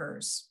farm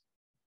workers.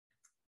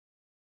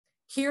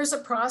 Here's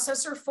a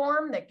processor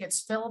form that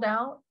gets filled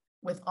out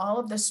with all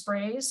of the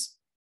sprays,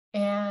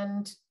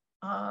 and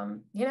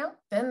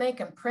then they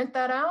can print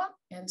that out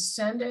and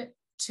send it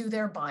to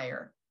their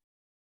buyer.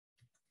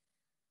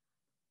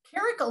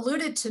 Carrick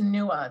alluded to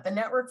NUA, the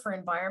Network for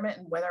Environment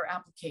and Weather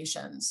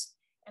Applications.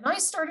 And I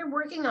started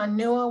working on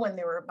NUA when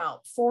there were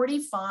about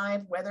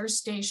 45 weather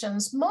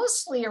stations,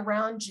 mostly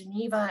around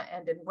Geneva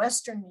and in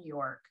Western New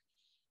York.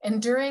 And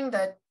during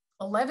the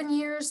 11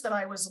 years that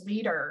I was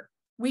leader,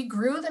 we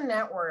grew the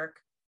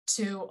network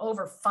to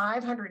over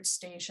 500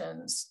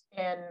 stations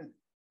in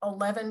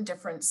 11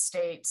 different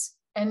states.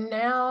 And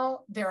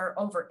now there are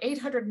over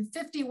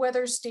 850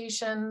 weather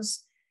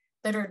stations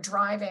that are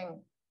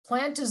driving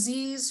plant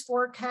disease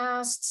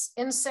forecasts,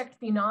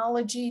 insect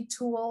phenology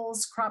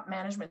tools, crop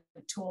management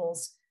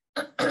tools,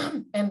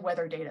 and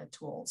weather data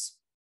tools.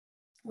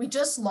 We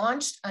just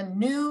launched a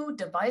new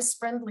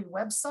device-friendly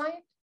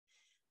website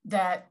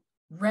that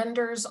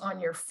renders on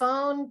your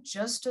phone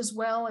just as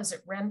well as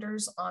it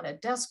renders on a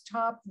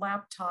desktop,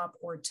 laptop,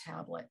 or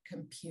tablet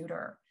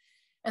computer.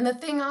 And the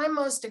thing I'm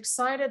most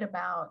excited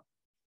about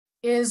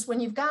is when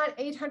you've got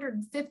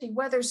 850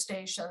 weather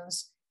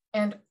stations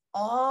and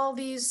all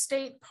these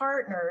state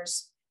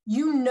partners,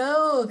 you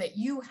know that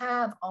you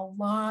have a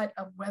lot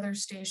of weather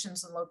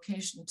stations and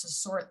locations to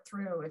sort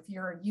through if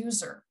you're a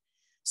user.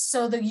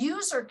 So the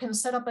user can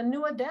set up a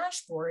NUA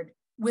dashboard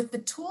with the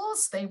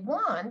tools they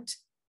want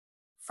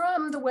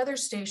from the weather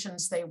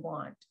stations they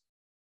want.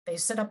 They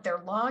set up their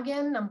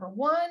login, number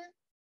one.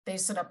 They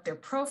set up their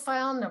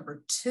profile,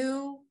 number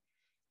two.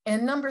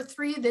 And number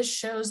three, this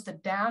shows the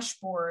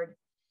dashboard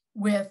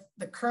with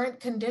the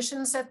current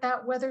conditions at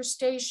that weather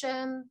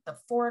station, the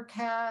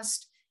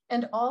forecast,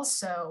 and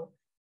also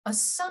a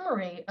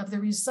summary of the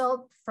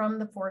result from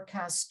the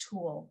forecast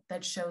tool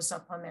that shows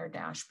up on their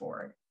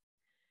dashboard.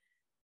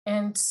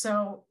 And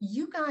so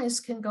you guys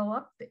can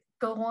go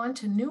on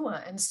to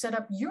NUA and set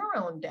up your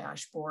own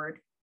dashboard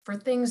for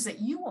things that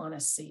you want to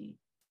see.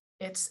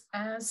 It's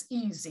as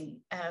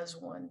easy as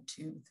 1,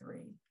 2,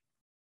 3.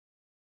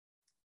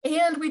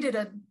 And we did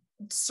a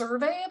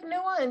survey of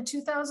NUA in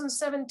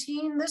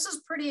 2017. This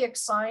is pretty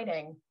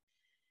exciting.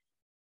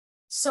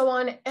 So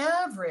on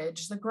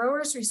average, the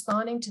growers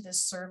responding to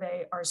this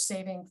survey are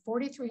saving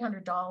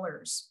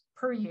 $4,300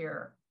 per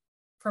year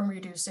from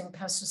reducing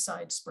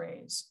pesticide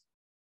sprays,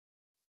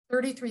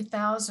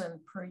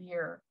 $33,000 per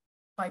year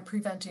by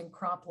preventing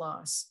crop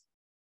loss.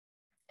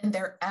 And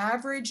their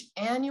average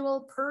annual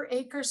per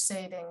acre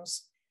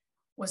savings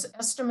was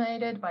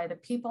estimated by the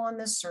people on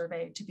this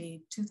survey to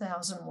be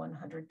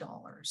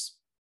 $2,100.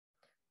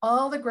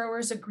 All the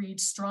growers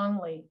agreed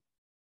strongly,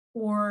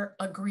 or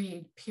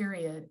agreed,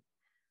 period,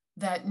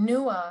 that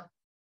NUA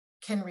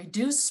can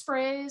reduce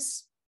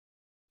sprays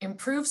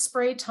improve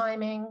spray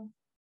timing,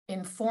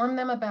 inform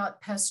them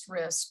about pest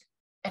risk,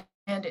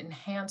 and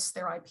enhance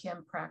their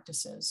IPM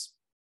practices.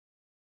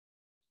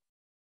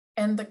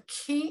 And the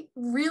key,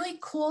 really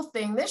cool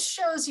thing, this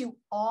shows you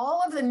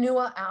all of the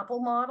NUA apple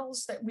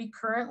models that we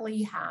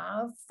currently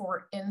have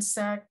for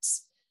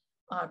insects,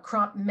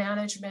 crop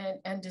management,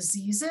 and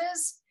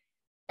diseases.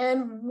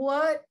 And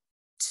what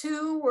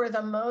two were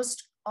the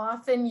most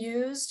often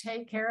used?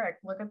 Hey, Carrick,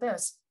 look at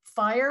this.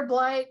 Fire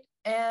blight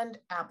and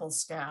apple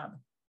scab.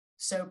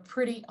 So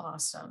pretty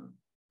awesome.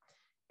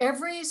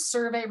 Every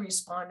survey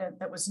respondent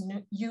that was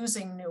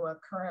using NUA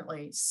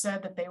currently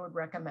said that they would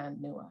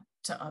recommend NUA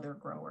to other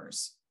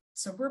growers.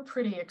 So we're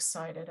pretty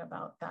excited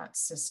about that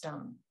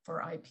system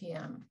for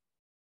IPM.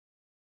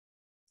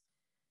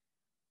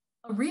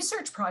 A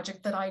research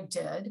project that I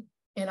did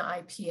in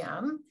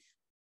IPM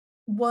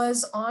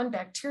was on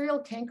bacterial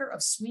canker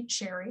of sweet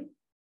cherry.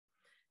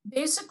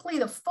 Basically,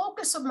 the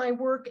focus of my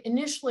work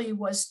initially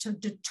was to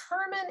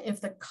determine if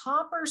the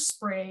copper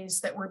sprays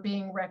that were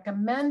being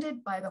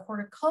recommended by the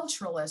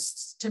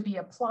horticulturalists to be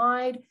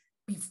applied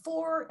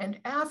before and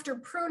after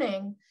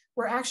pruning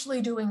were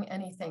actually doing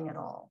anything at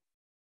all.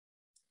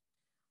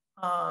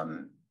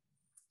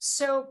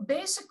 So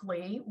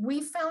basically,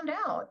 we found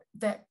out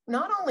that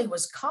not only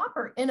was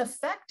copper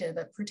ineffective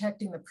at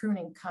protecting the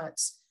pruning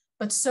cuts,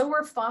 but so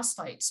were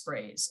phosphite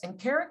sprays. And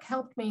Carrick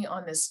helped me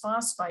on this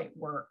phosphite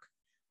work.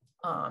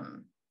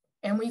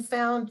 And we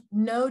found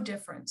no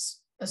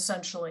difference,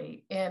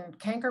 essentially, in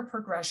canker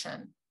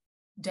progression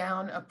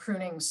down a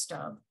pruning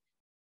stub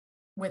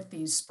with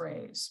these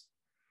sprays.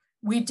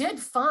 We did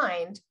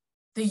find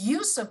the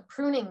use of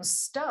pruning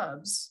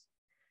stubs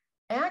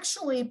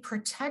actually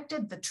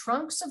protected the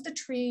trunks of the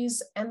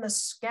trees and the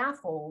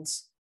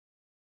scaffolds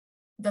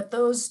that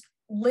those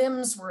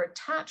limbs were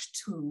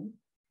attached to.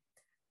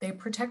 They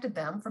protected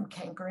them from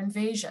canker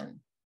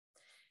invasion.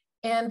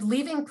 And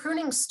leaving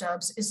pruning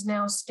stubs is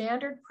now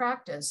standard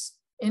practice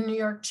in New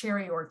York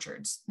cherry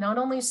orchards, not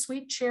only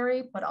sweet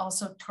cherry, but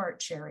also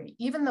tart cherry,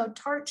 even though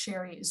tart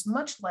cherry is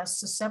much less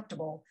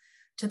susceptible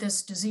to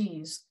this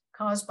disease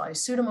caused by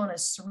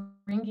Pseudomonas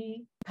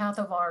syringae,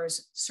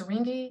 Pathovirus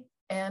syringae,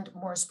 and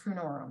Morus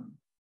prunorum.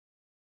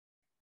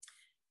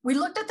 We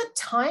looked at the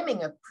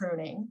timing of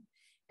pruning,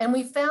 and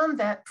we found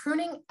that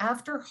pruning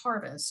after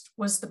harvest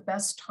was the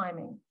best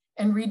timing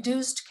and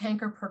reduced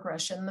canker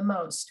progression the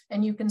most.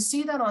 And you can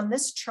see that on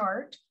this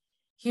chart.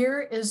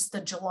 Here is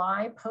the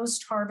July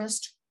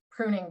post-harvest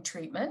pruning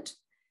treatment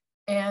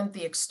and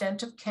the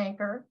extent of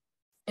canker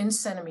in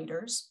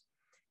centimeters.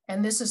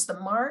 And this is the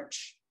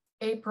March,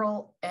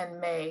 April, and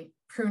May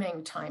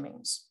pruning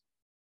timings.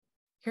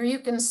 Here you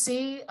can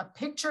see a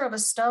picture of a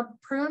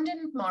stub pruned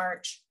in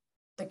March.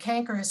 The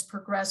canker has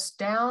progressed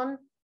down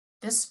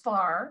this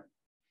far,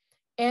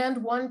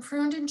 and one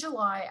pruned in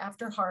July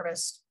after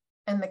harvest,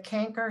 and the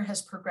canker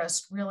has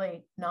progressed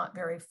really not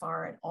very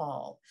far at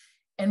all.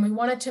 And we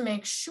wanted to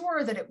make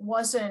sure that it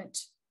wasn't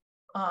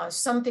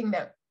something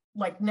that,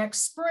 like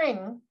next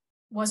spring,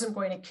 wasn't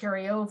going to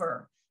carry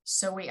over.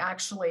 So we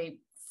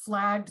actually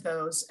flagged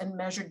those and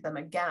measured them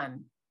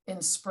again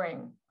in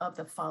spring of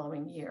the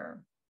following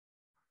year.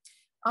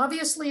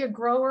 Obviously, a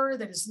grower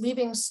that is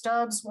leaving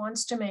stubs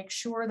wants to make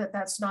sure that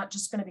that's not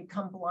just going to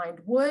become blind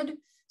wood.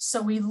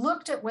 So we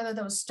looked at whether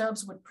those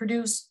stubs would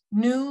produce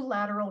new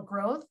lateral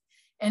growth.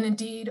 And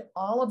indeed,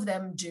 all of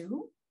them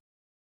do,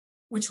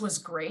 which was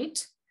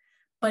great.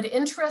 But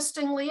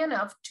interestingly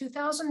enough,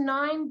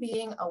 2009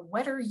 being a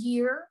wetter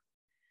year,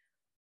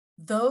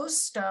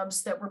 those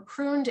stubs that were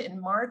pruned in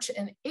March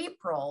and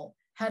April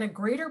had a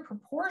greater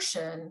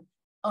proportion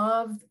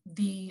of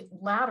the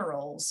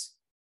laterals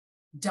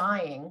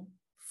dying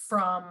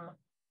from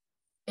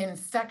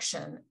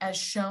infection, as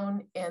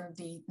shown in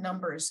the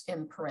numbers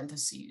in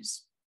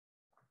parentheses.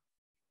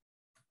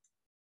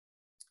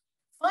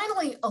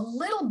 Finally, a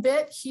little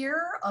bit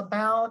here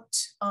about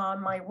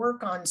my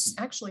work on,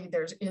 actually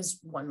there is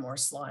one more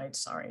slide,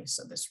 sorry,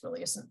 so this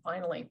really isn't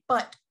finally,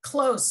 but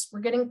close, we're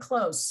getting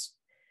close.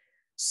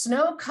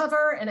 Snow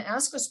cover and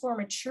ascospore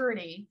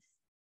maturity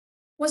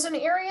was an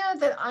area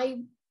that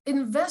I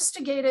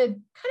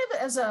investigated kind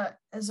of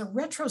as a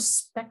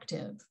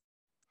retrospective.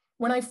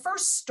 When I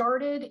first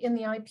started in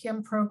the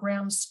IPM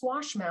program,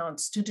 squash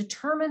mounts to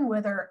determine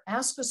whether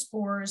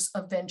ascospores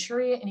of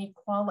Venturi and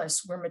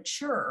equalis were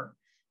mature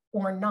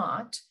or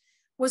not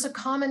was a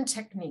common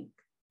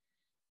technique.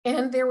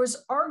 And there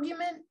was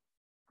argument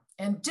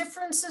and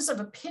differences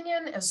of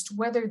opinion as to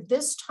whether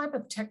this type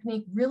of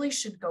technique really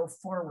should go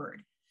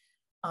forward.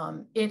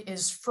 It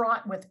is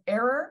fraught with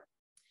error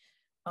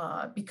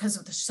because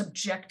of the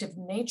subjective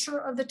nature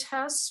of the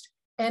test,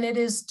 and it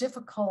is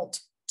difficult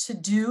to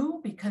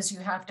do because you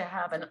have to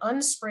have an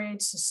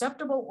unsprayed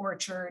susceptible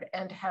orchard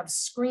and have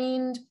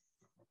screened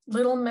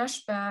little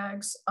mesh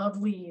bags of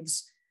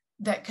leaves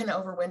that can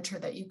overwinter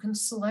that you can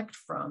select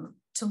from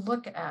to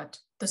look at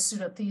the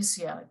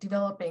pseudothecia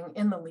developing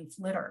in the leaf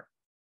litter.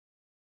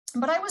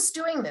 But I was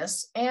doing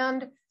this,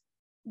 and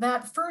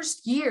that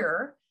first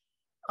year,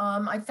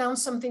 I found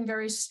something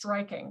very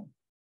striking.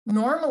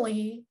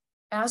 Normally,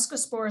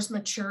 ascospores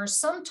mature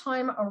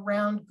sometime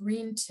around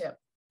green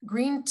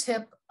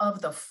tip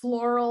of the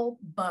floral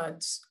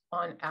buds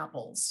on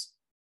apples.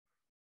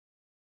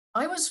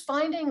 I was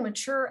finding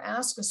mature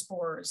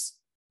ascospores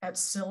at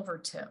silver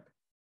tip,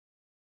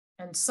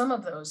 and some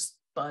of those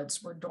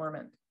buds were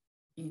dormant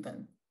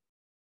even.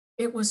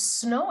 It was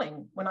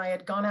snowing when I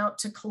had gone out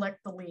to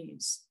collect the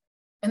leaves,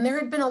 and there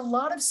had been a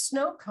lot of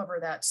snow cover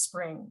that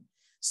spring.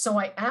 So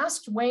I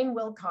asked Wayne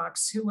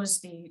Wilcox, who was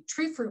the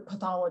tree fruit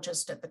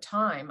pathologist at the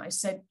time, I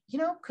said,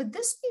 could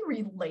this be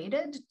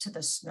related to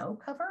the snow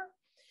cover?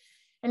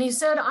 And he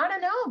said, I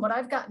don't know, but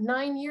I've got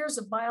 9 years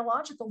of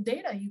biological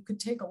data you could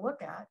take a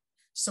look at.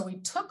 So we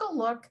took a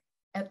look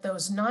at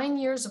those 9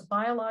 years of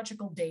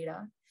biological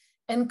data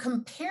and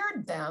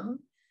compared them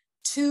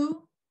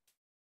to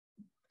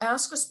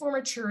ascospore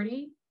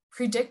maturity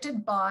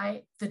predicted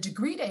by the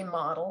degree day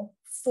model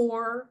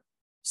for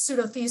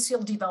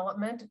pseudothecial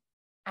development,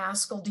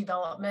 ascal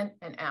development,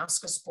 and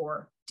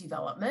ascospore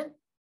development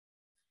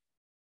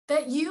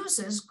that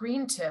uses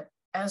green tip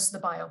as the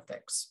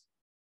biofix.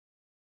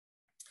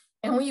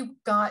 And we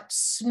got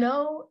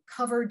snow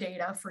cover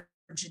data for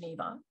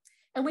Geneva,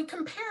 and we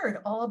compared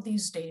all of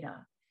these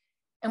data.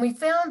 And we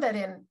found that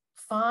in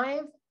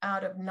 5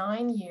 out of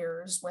 9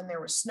 years when there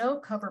was snow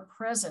cover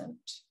present,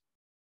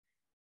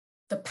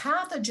 the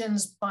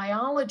pathogen's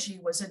biology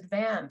was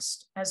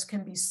advanced, as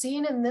can be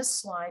seen in this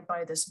slide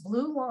by this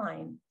blue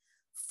line,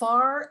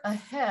 far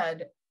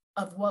ahead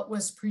of what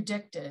was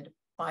predicted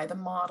by the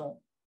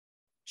model,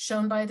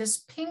 shown by this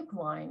pink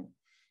line.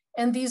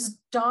 And these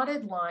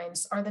dotted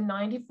lines are the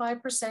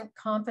 95%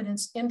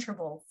 confidence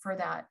interval for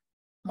that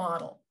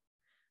model.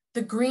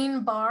 The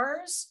green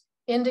bars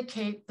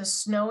indicate the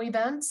snow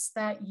events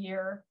that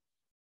year,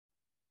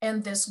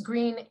 and this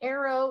green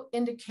arrow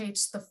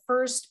indicates the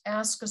first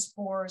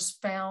ascospores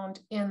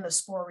found in the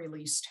spore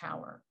release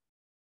tower.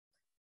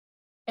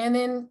 And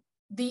in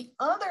the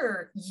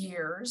other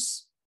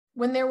years,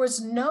 when there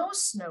was no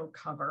snow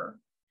cover,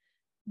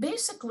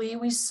 basically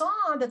we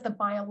saw that the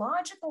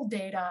biological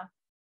data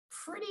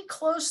pretty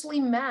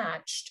closely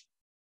matched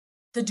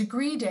the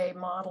degree day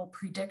model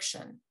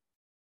prediction.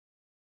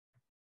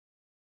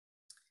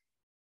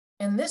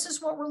 And this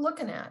is what we're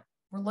looking at.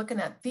 We're looking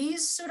at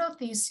these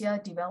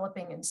pseudothecia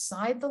developing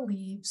inside the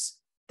leaves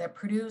that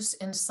produce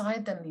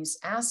inside them these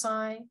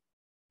asci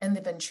and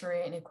the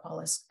Venturaria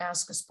inequalis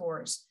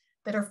ascospores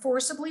that are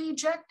forcibly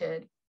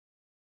ejected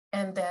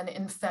and then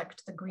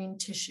infect the green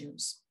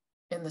tissues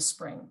in the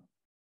spring.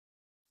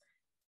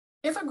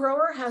 If a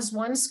grower has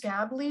one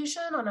scab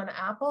lesion on an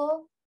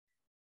apple,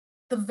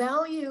 the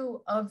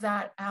value of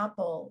that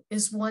apple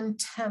is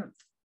 1/10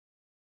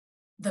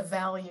 the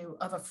value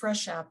of a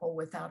fresh apple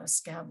without a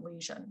scab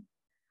lesion.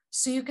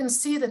 So you can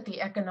see that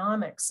the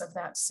economics of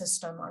that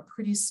system are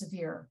pretty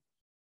severe.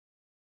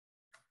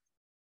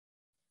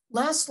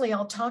 Lastly,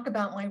 I'll talk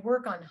about my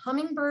work on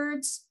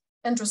hummingbirds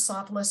and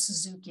Drosophila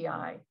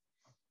suzukii.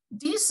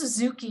 D.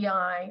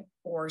 suzukii,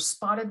 or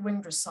spotted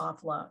winged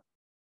Drosophila,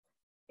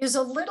 is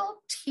a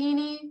little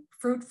teeny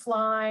fruit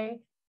fly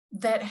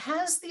that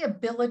has the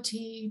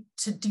ability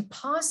to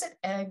deposit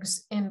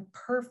eggs in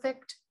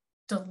perfect,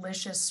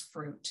 delicious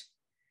fruit.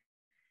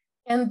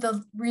 And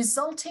the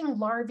resulting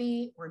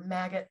larvae or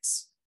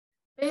maggots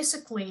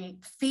basically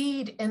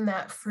feed in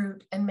that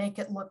fruit and make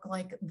it look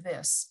like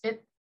this.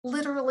 It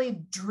literally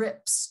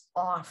drips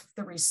off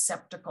the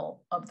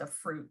receptacle of the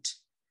fruit,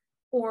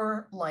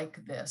 or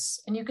like this.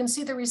 And you can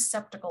see the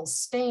receptacle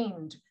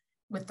stained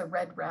with the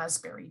red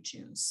raspberry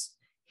juice.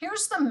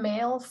 Here's the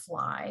male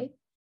fly,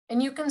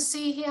 and you can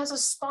see he has a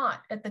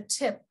spot at the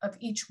tip of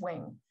each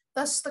wing,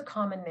 thus the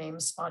common name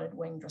spotted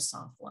winged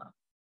Drosophila.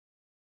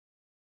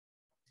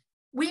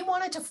 We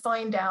wanted to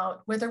find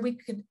out whether we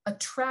could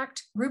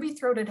attract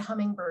ruby-throated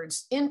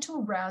hummingbirds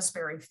into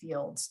raspberry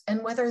fields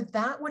and whether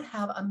that would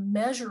have a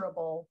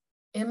measurable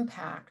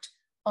impact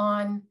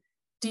on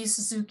D.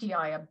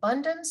 suzukii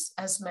abundance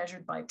as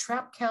measured by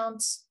trap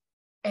counts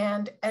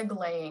and egg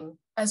laying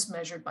as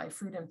measured by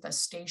fruit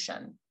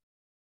infestation.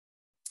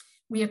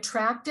 We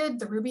attracted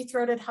the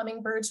ruby-throated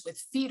hummingbirds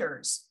with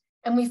feeders,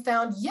 and we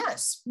found,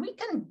 yes, we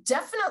can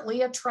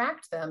definitely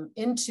attract them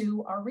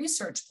into our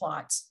research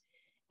plots.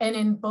 And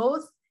in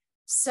both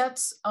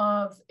sets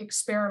of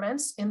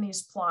experiments in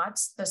these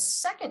plots, the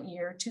second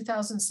year,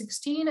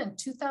 2016 and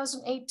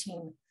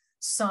 2018,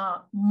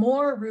 saw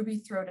more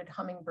ruby-throated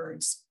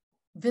hummingbirds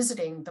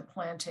visiting the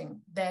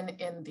planting than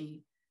in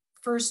the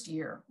first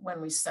year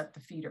when we set the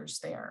feeders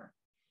there.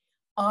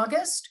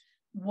 August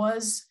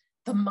was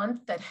the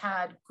month that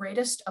had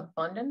greatest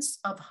abundance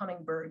of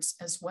hummingbirds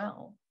as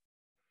well.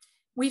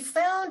 We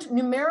found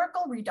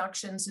numerical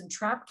reductions in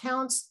trap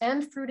counts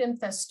and fruit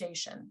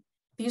infestation.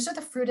 These are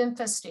the fruit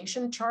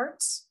infestation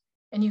charts,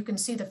 and you can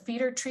see the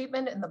feeder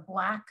treatment in the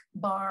black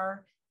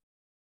bar,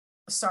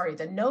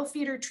 the no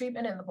feeder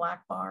treatment in the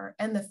black bar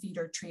and the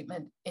feeder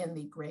treatment in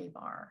the gray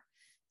bar.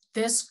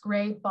 This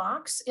gray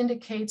box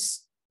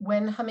indicates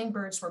when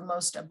hummingbirds were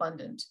most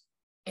abundant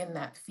in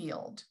that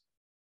field.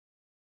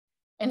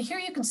 And here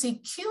you can see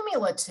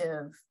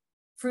cumulative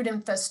fruit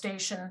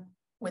infestation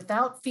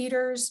without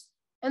feeders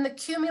and the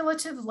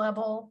cumulative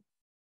level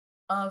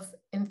of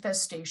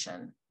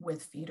infestation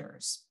with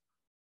feeders.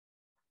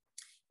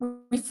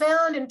 We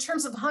found in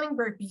terms of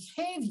hummingbird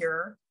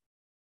behavior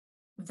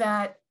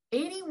that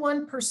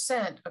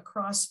 81%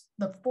 across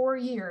the 4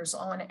 years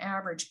on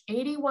average,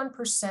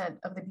 81%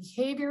 of the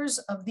behaviors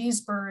of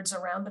these birds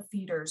around the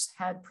feeders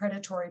had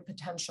predatory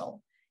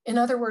potential. In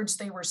other words,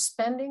 they were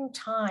spending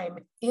time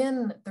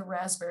in the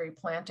raspberry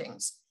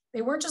plantings.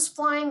 They weren't just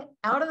flying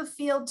out of the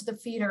field to the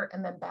feeder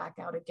and then back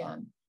out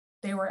again.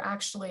 They were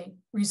actually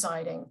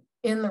residing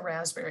in the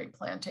raspberry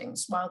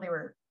plantings while they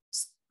were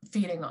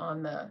feeding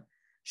on the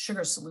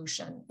sugar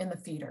solution in the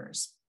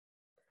feeders.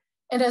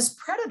 And as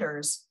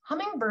predators,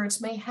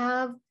 hummingbirds may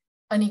have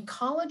an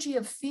ecology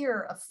of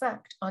fear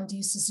effect on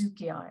D.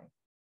 Suzukii,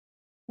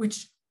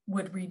 which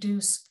would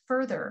reduce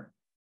further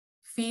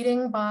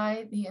feeding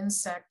by the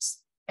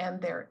insects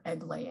and their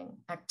egg-laying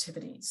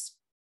activities.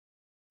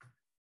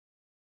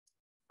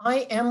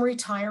 I am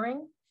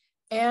retiring,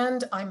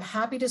 and I'm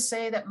happy to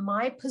say that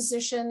my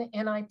position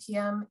in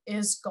IPM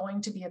is going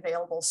to be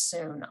available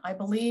soon. I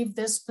believe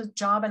this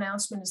job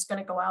announcement is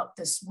going to go out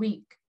this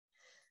week.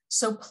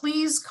 So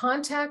please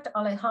contact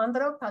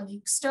Alejandro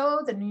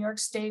Calixto, the New York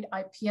State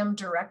IPM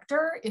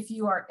director, if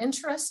you are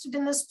interested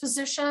in this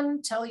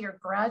position. Tell your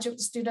graduate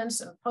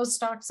students and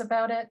postdocs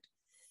about it.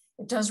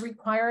 It does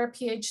require a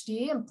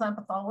PhD in plant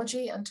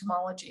pathology,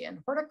 entomology,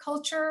 and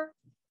horticulture.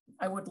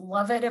 I would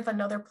love it if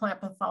another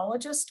plant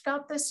pathologist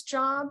got this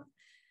job.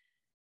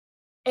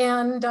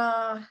 And,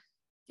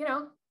 you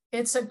know,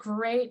 it's a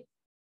great,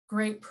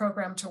 great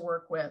program to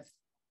work with.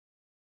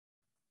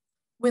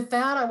 With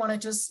that, I want to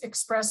just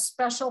express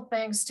special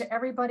thanks to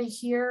everybody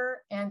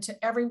here and to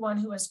everyone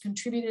who has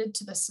contributed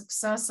to the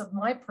success of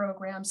my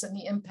programs and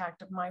the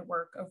impact of my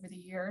work over the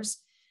years.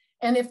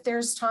 And if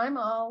there's time,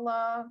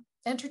 I'll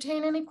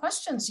entertain any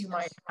questions you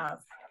might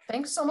have.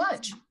 Thanks so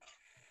much.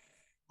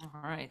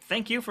 All right.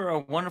 Thank you for a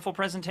wonderful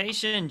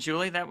presentation,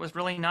 Julie. That was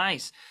really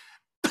nice.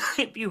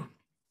 If you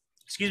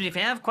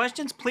have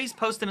questions, please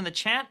post them in the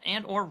chat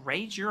and or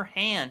raise your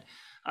hand.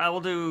 I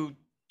will do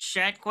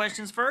chat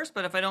questions first,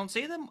 but if I don't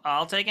see them,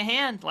 I'll take a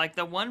hand, like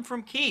the one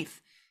from Keith.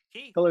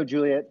 Keith. Hello,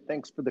 Juliet.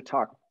 Thanks for the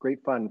talk.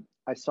 Great fun.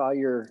 I saw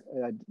your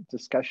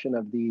discussion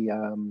of the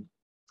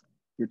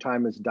your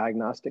time as a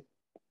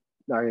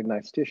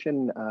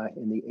diagnostician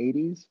in the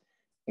 80s,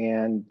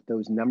 and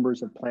those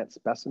numbers of plant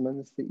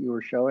specimens that you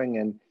were showing,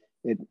 and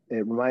it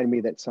reminded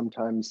me that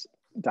sometimes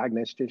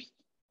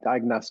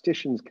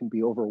diagnosticians can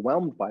be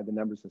overwhelmed by the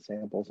numbers of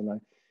samples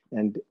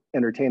and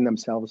entertain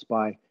themselves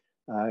by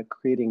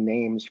creating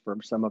names for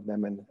some of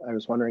them. And I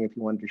was wondering if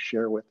you wanted to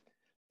share with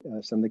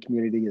some of the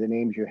community the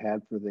names you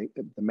had for the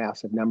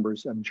massive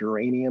numbers of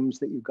geraniums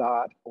that you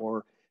got,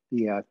 or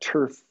the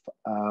turf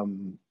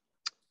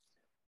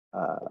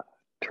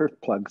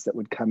plugs that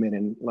would come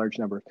in large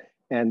numbers.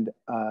 And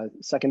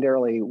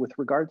secondarily, with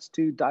regards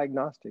to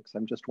diagnostics,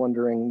 I'm just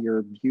wondering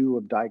your view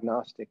of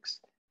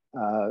diagnostics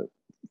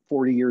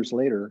 40 years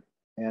later,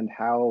 and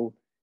how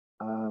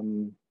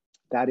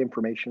that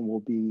information will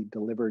be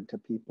delivered to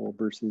people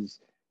versus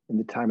in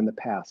the time in the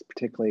past,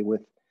 particularly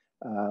with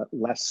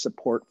less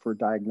support for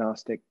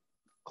diagnostic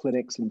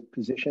clinics and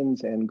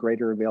physicians and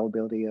greater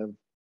availability of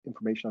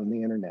information on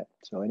the internet.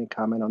 So any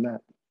comment on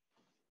that?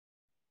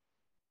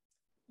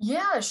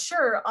 Yeah,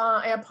 sure.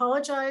 I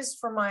apologize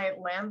for my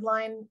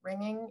landline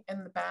ringing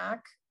in the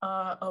back.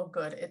 Oh,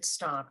 good, it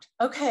stopped.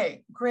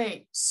 Okay,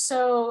 great.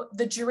 So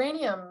the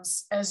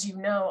geraniums, as you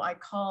know, I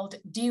called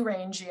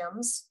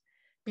derangiums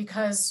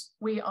because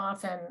we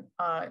often,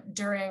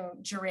 during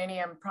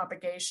geranium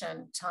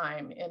propagation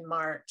time in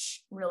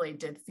March, really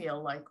did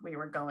feel like we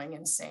were going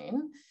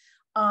insane.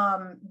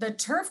 The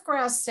turf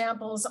grass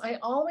samples, I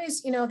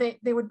always, you know,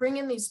 they would bring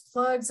in these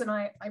plugs, and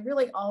I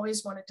really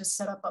always wanted to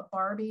set up a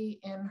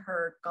Barbie in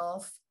her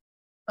golf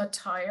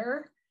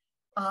attire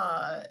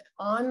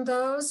on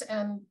those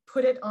and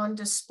put it on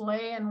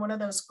display in one of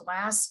those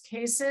glass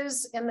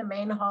cases in the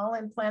main hall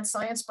in plant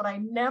science, but I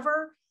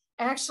never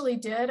actually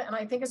did. And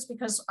I think it's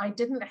because I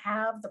didn't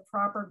have the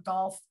proper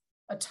golf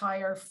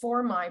attire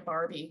for my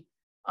Barbie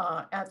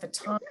at the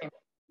time.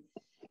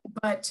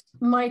 But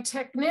my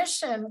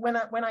technician, when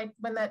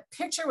that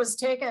picture was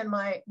taken,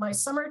 my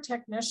summer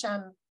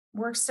technician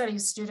work study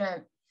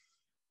student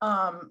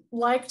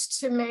liked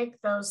to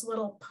make those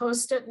little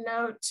Post-it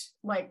note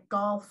like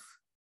golf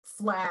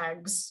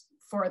flags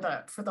for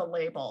the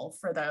label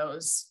for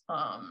those.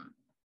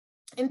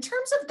 In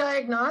terms of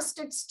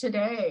diagnostics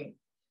today,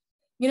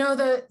 you know,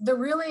 the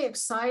really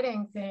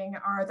exciting thing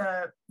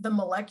are the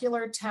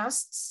molecular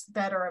tests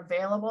that are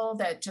available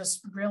that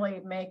just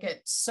really make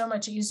it so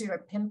much easier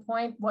to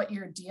pinpoint what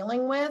you're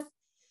dealing with.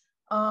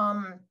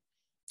 I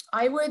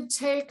would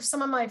take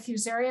some of my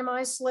fusarium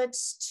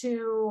isolates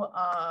to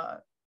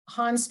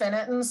Hans Van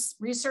Etten's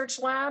research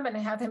lab and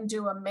have him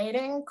do a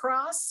mating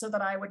cross so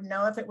that I would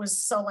know if it was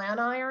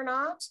Solani or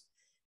not.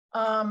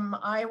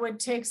 I would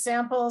take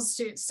samples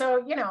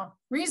so, you know,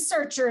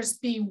 researchers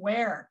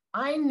beware.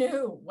 I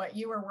knew what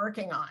you were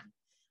working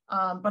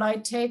on, but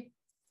I'd take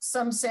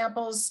some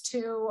samples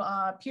to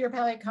Peter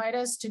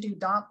Paleokaitis to do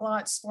dot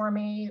blots for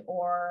me,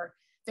 or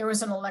there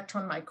was an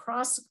electron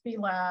microscopy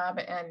lab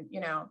and, you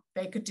know,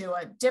 they could do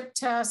a dip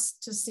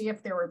test to see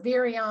if there were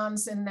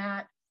virions in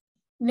that.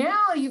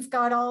 Now you've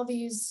got all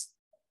these,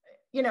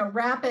 you know,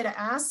 rapid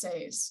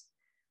assays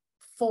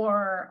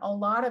for a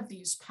lot of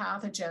these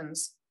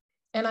pathogens.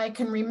 And I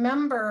can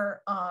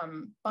remember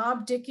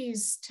Bob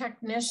Dickey's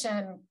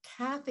technician,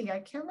 Kathy, I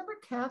can't remember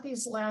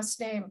Kathy's last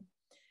name.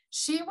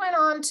 She went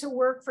on to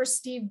work for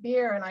Steve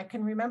Beer, and I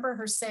can remember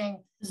her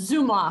saying,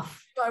 Zoom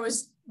off.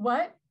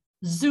 What?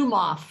 Zoom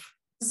off.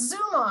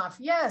 Zoom off,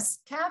 yes.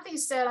 Kathy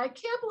said, I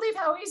can't believe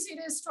how easy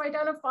it is to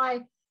identify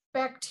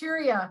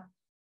bacteria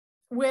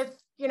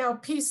with, you know,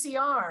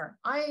 PCR.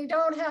 I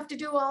don't have to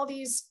do all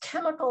these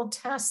chemical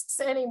tests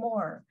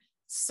anymore.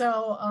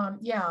 So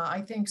yeah,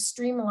 I think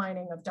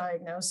streamlining of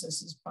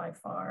diagnosis is by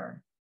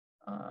far,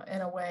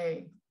 in a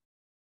way,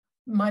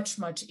 much,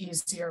 much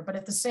easier. But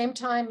at the same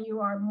time, you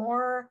are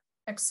more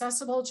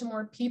accessible to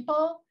more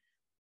people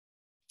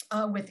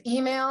with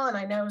email. And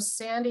I know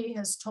Sandy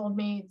has told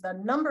me the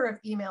number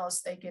of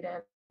emails they get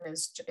in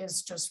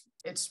is just,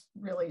 it's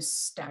really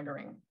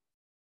staggering.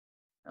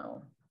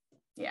 Oh,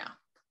 yeah.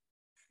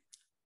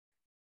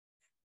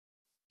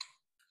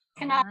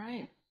 Can All I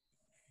right.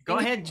 Go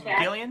ahead,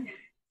 Gillian.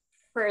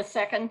 for a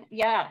second?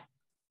 Yeah.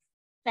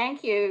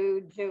 Thank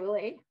you,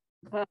 Julie.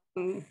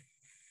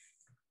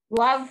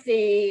 Love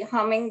the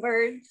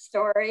hummingbird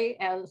story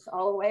as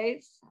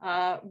always.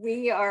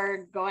 We are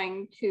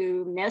going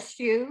to miss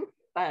you,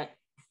 but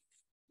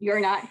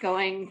you're not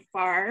going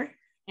far.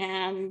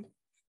 And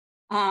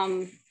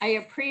I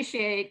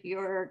appreciate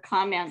your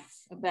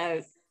comments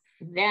about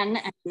then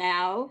and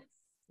now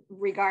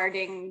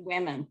regarding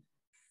women.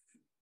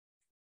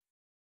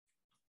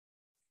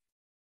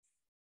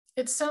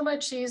 It's so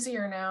much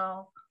easier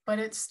now, but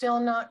it's still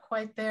not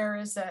quite there,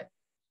 is it?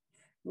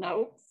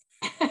 No.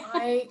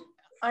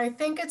 I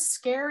think it's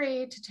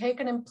scary to take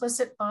an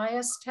implicit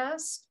bias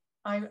test.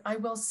 I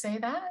will say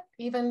that,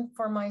 even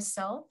for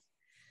myself.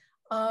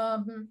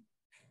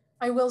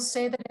 I will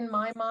say that in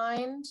my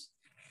mind,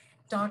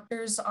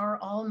 doctors are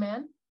all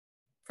men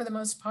for the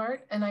most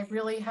part, and I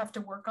really have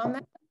to work on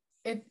that.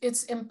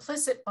 It's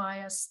implicit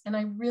bias, and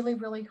I really,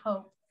 really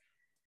hope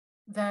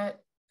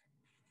that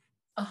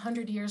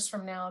 100 years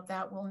from now,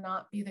 that will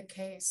not be the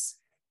case.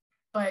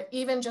 But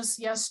even just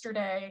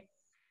yesterday,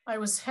 I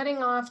was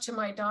heading off to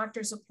my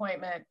doctor's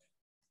appointment,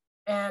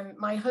 and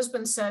my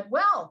husband said,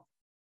 well,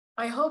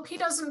 I hope he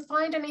doesn't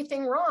find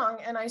anything wrong.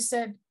 And I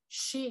said,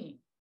 she.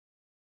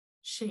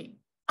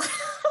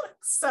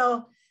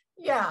 So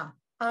yeah,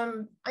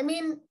 I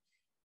mean,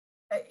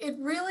 it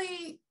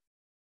really,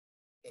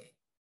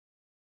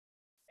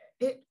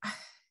 it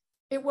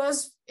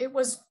was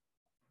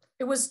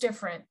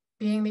different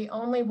being the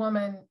only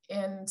woman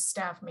in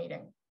staff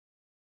meeting.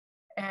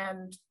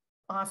 And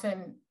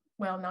often,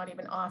 well, not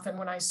even often,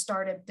 when I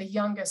started, the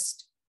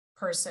youngest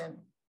person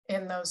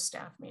in those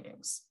staff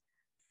meetings.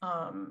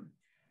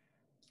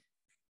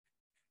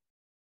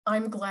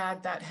 I'm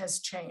glad that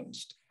has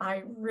changed.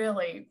 I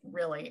really,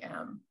 really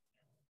am.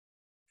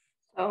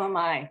 So am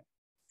I.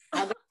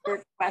 Other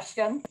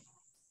question?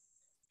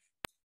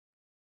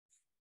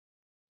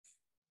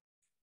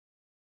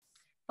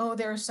 Oh,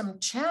 there are some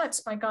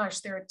chats. My gosh,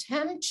 there are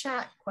 10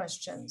 chat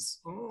questions.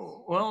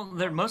 Oh, well,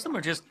 most of them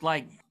are just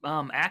like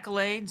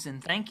accolades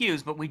and thank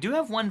yous, but we do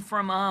have one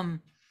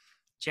from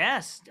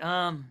Jess.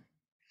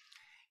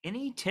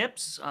 Any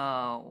tips,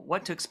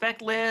 what to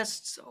expect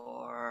lists,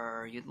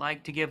 or you'd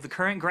like to give the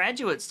current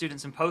graduate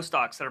students and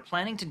postdocs that are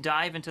planning to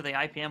dive into the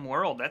IPM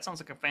world? That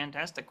sounds like a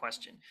fantastic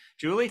question.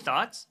 Julie,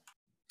 thoughts?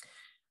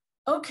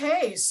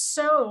 Okay,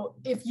 so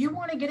if you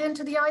want to get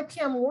into the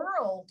IPM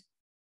world,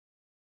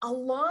 a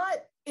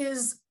lot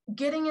is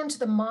getting into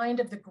the mind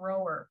of the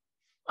grower.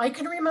 I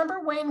can remember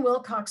Wayne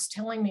Wilcox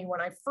telling me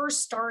when I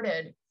first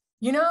started,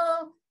 you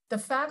know, the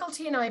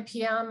faculty in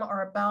IPM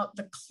are about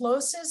the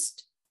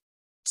closest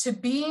to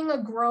being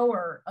a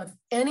grower of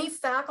any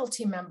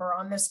faculty member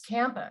on this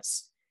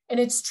campus. And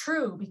it's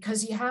true,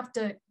 because you have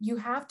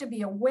to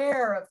be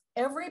aware of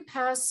every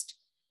pest,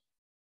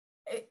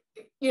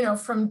 you know,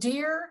 from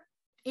deer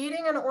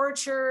eating an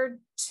orchard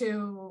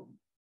to,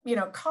 you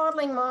know,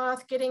 codling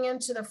moth getting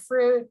into the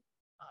fruit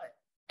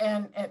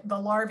and the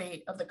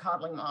larvae of the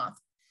codling moth,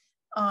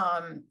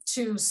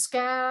 to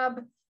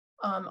scab,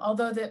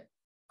 although the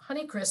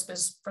Honeycrisp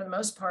is, for the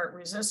most part,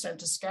 resistant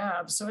to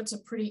scab, so it's a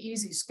pretty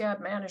easy scab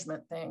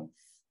management thing.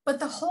 But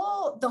the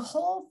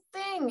whole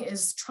thing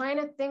is trying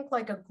to think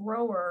like a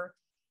grower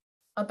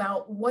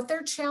about what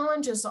their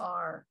challenges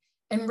are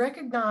and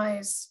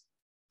recognize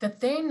that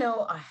they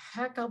know a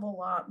heck of a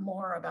lot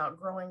more about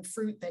growing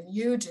fruit than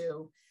you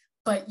do,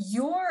 but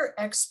your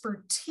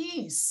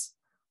expertise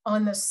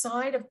on the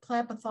side of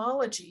plant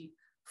pathology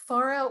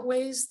far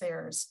outweighs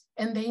theirs,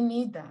 and they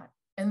need that,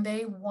 and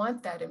they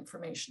want that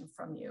information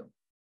from you.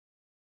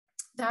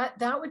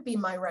 That would be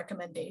my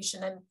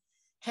recommendation. And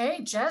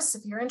hey, Jess,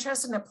 if you're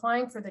interested in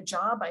applying for the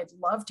job, I'd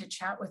love to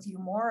chat with you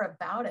more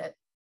about it.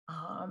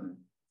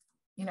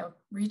 You know,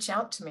 reach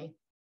out to me.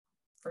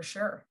 for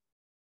sure.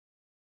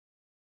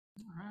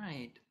 All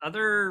right.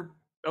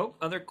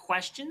 Other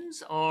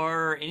questions,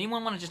 or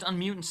anyone want to just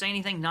unmute and say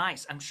anything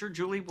nice? I'm sure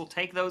Julie will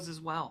take those as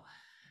well.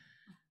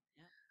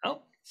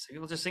 Oh, so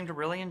people just seem to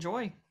really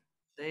enjoy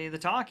the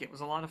talk. It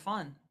was a lot of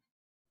fun.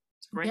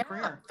 It's a great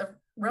career. The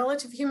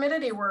relative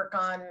humidity work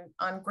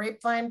on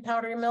grapevine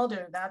powdery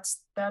mildew. That's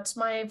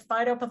my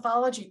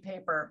phytopathology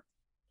paper.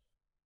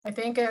 I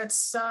think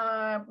it's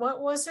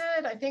what was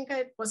it? I think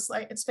it was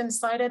like it's been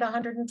cited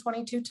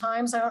 122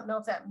 times. I don't know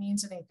if that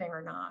means anything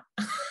or not.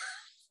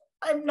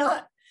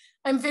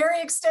 I'm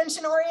very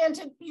extension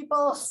oriented,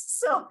 people,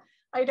 so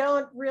I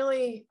don't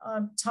really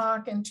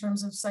talk in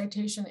terms of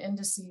citation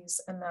indices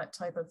and that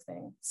type of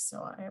thing.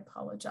 So I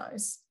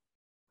apologize.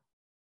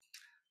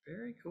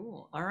 Very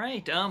cool. All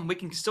right. We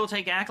can still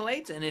take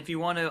accolades, and if you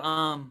want to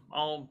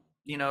all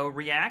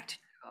react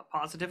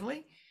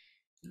positively,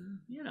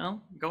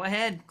 go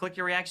ahead, click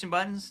your reaction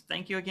buttons.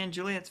 Thank you again,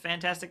 Julie. It's a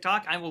fantastic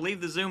talk. I will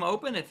leave the Zoom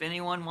open if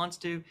anyone wants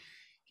to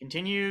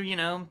continue,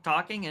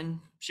 talking and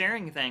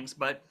sharing things.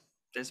 But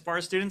as far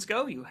as students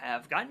go, you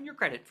have gotten your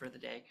credit for the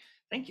day.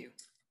 Thank you.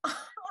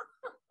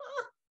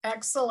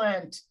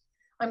 Excellent.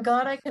 I'm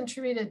glad I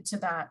contributed to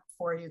that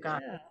for you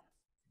guys. Yeah.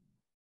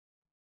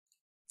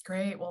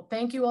 Great. Well,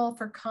 thank you all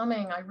for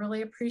coming. I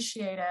really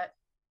appreciate it.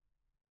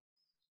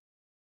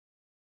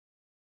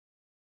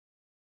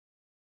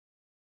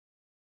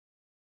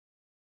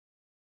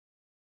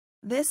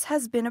 This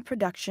has been a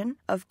production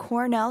of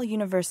Cornell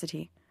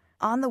University,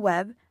 on the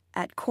web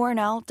at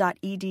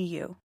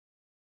cornell.edu.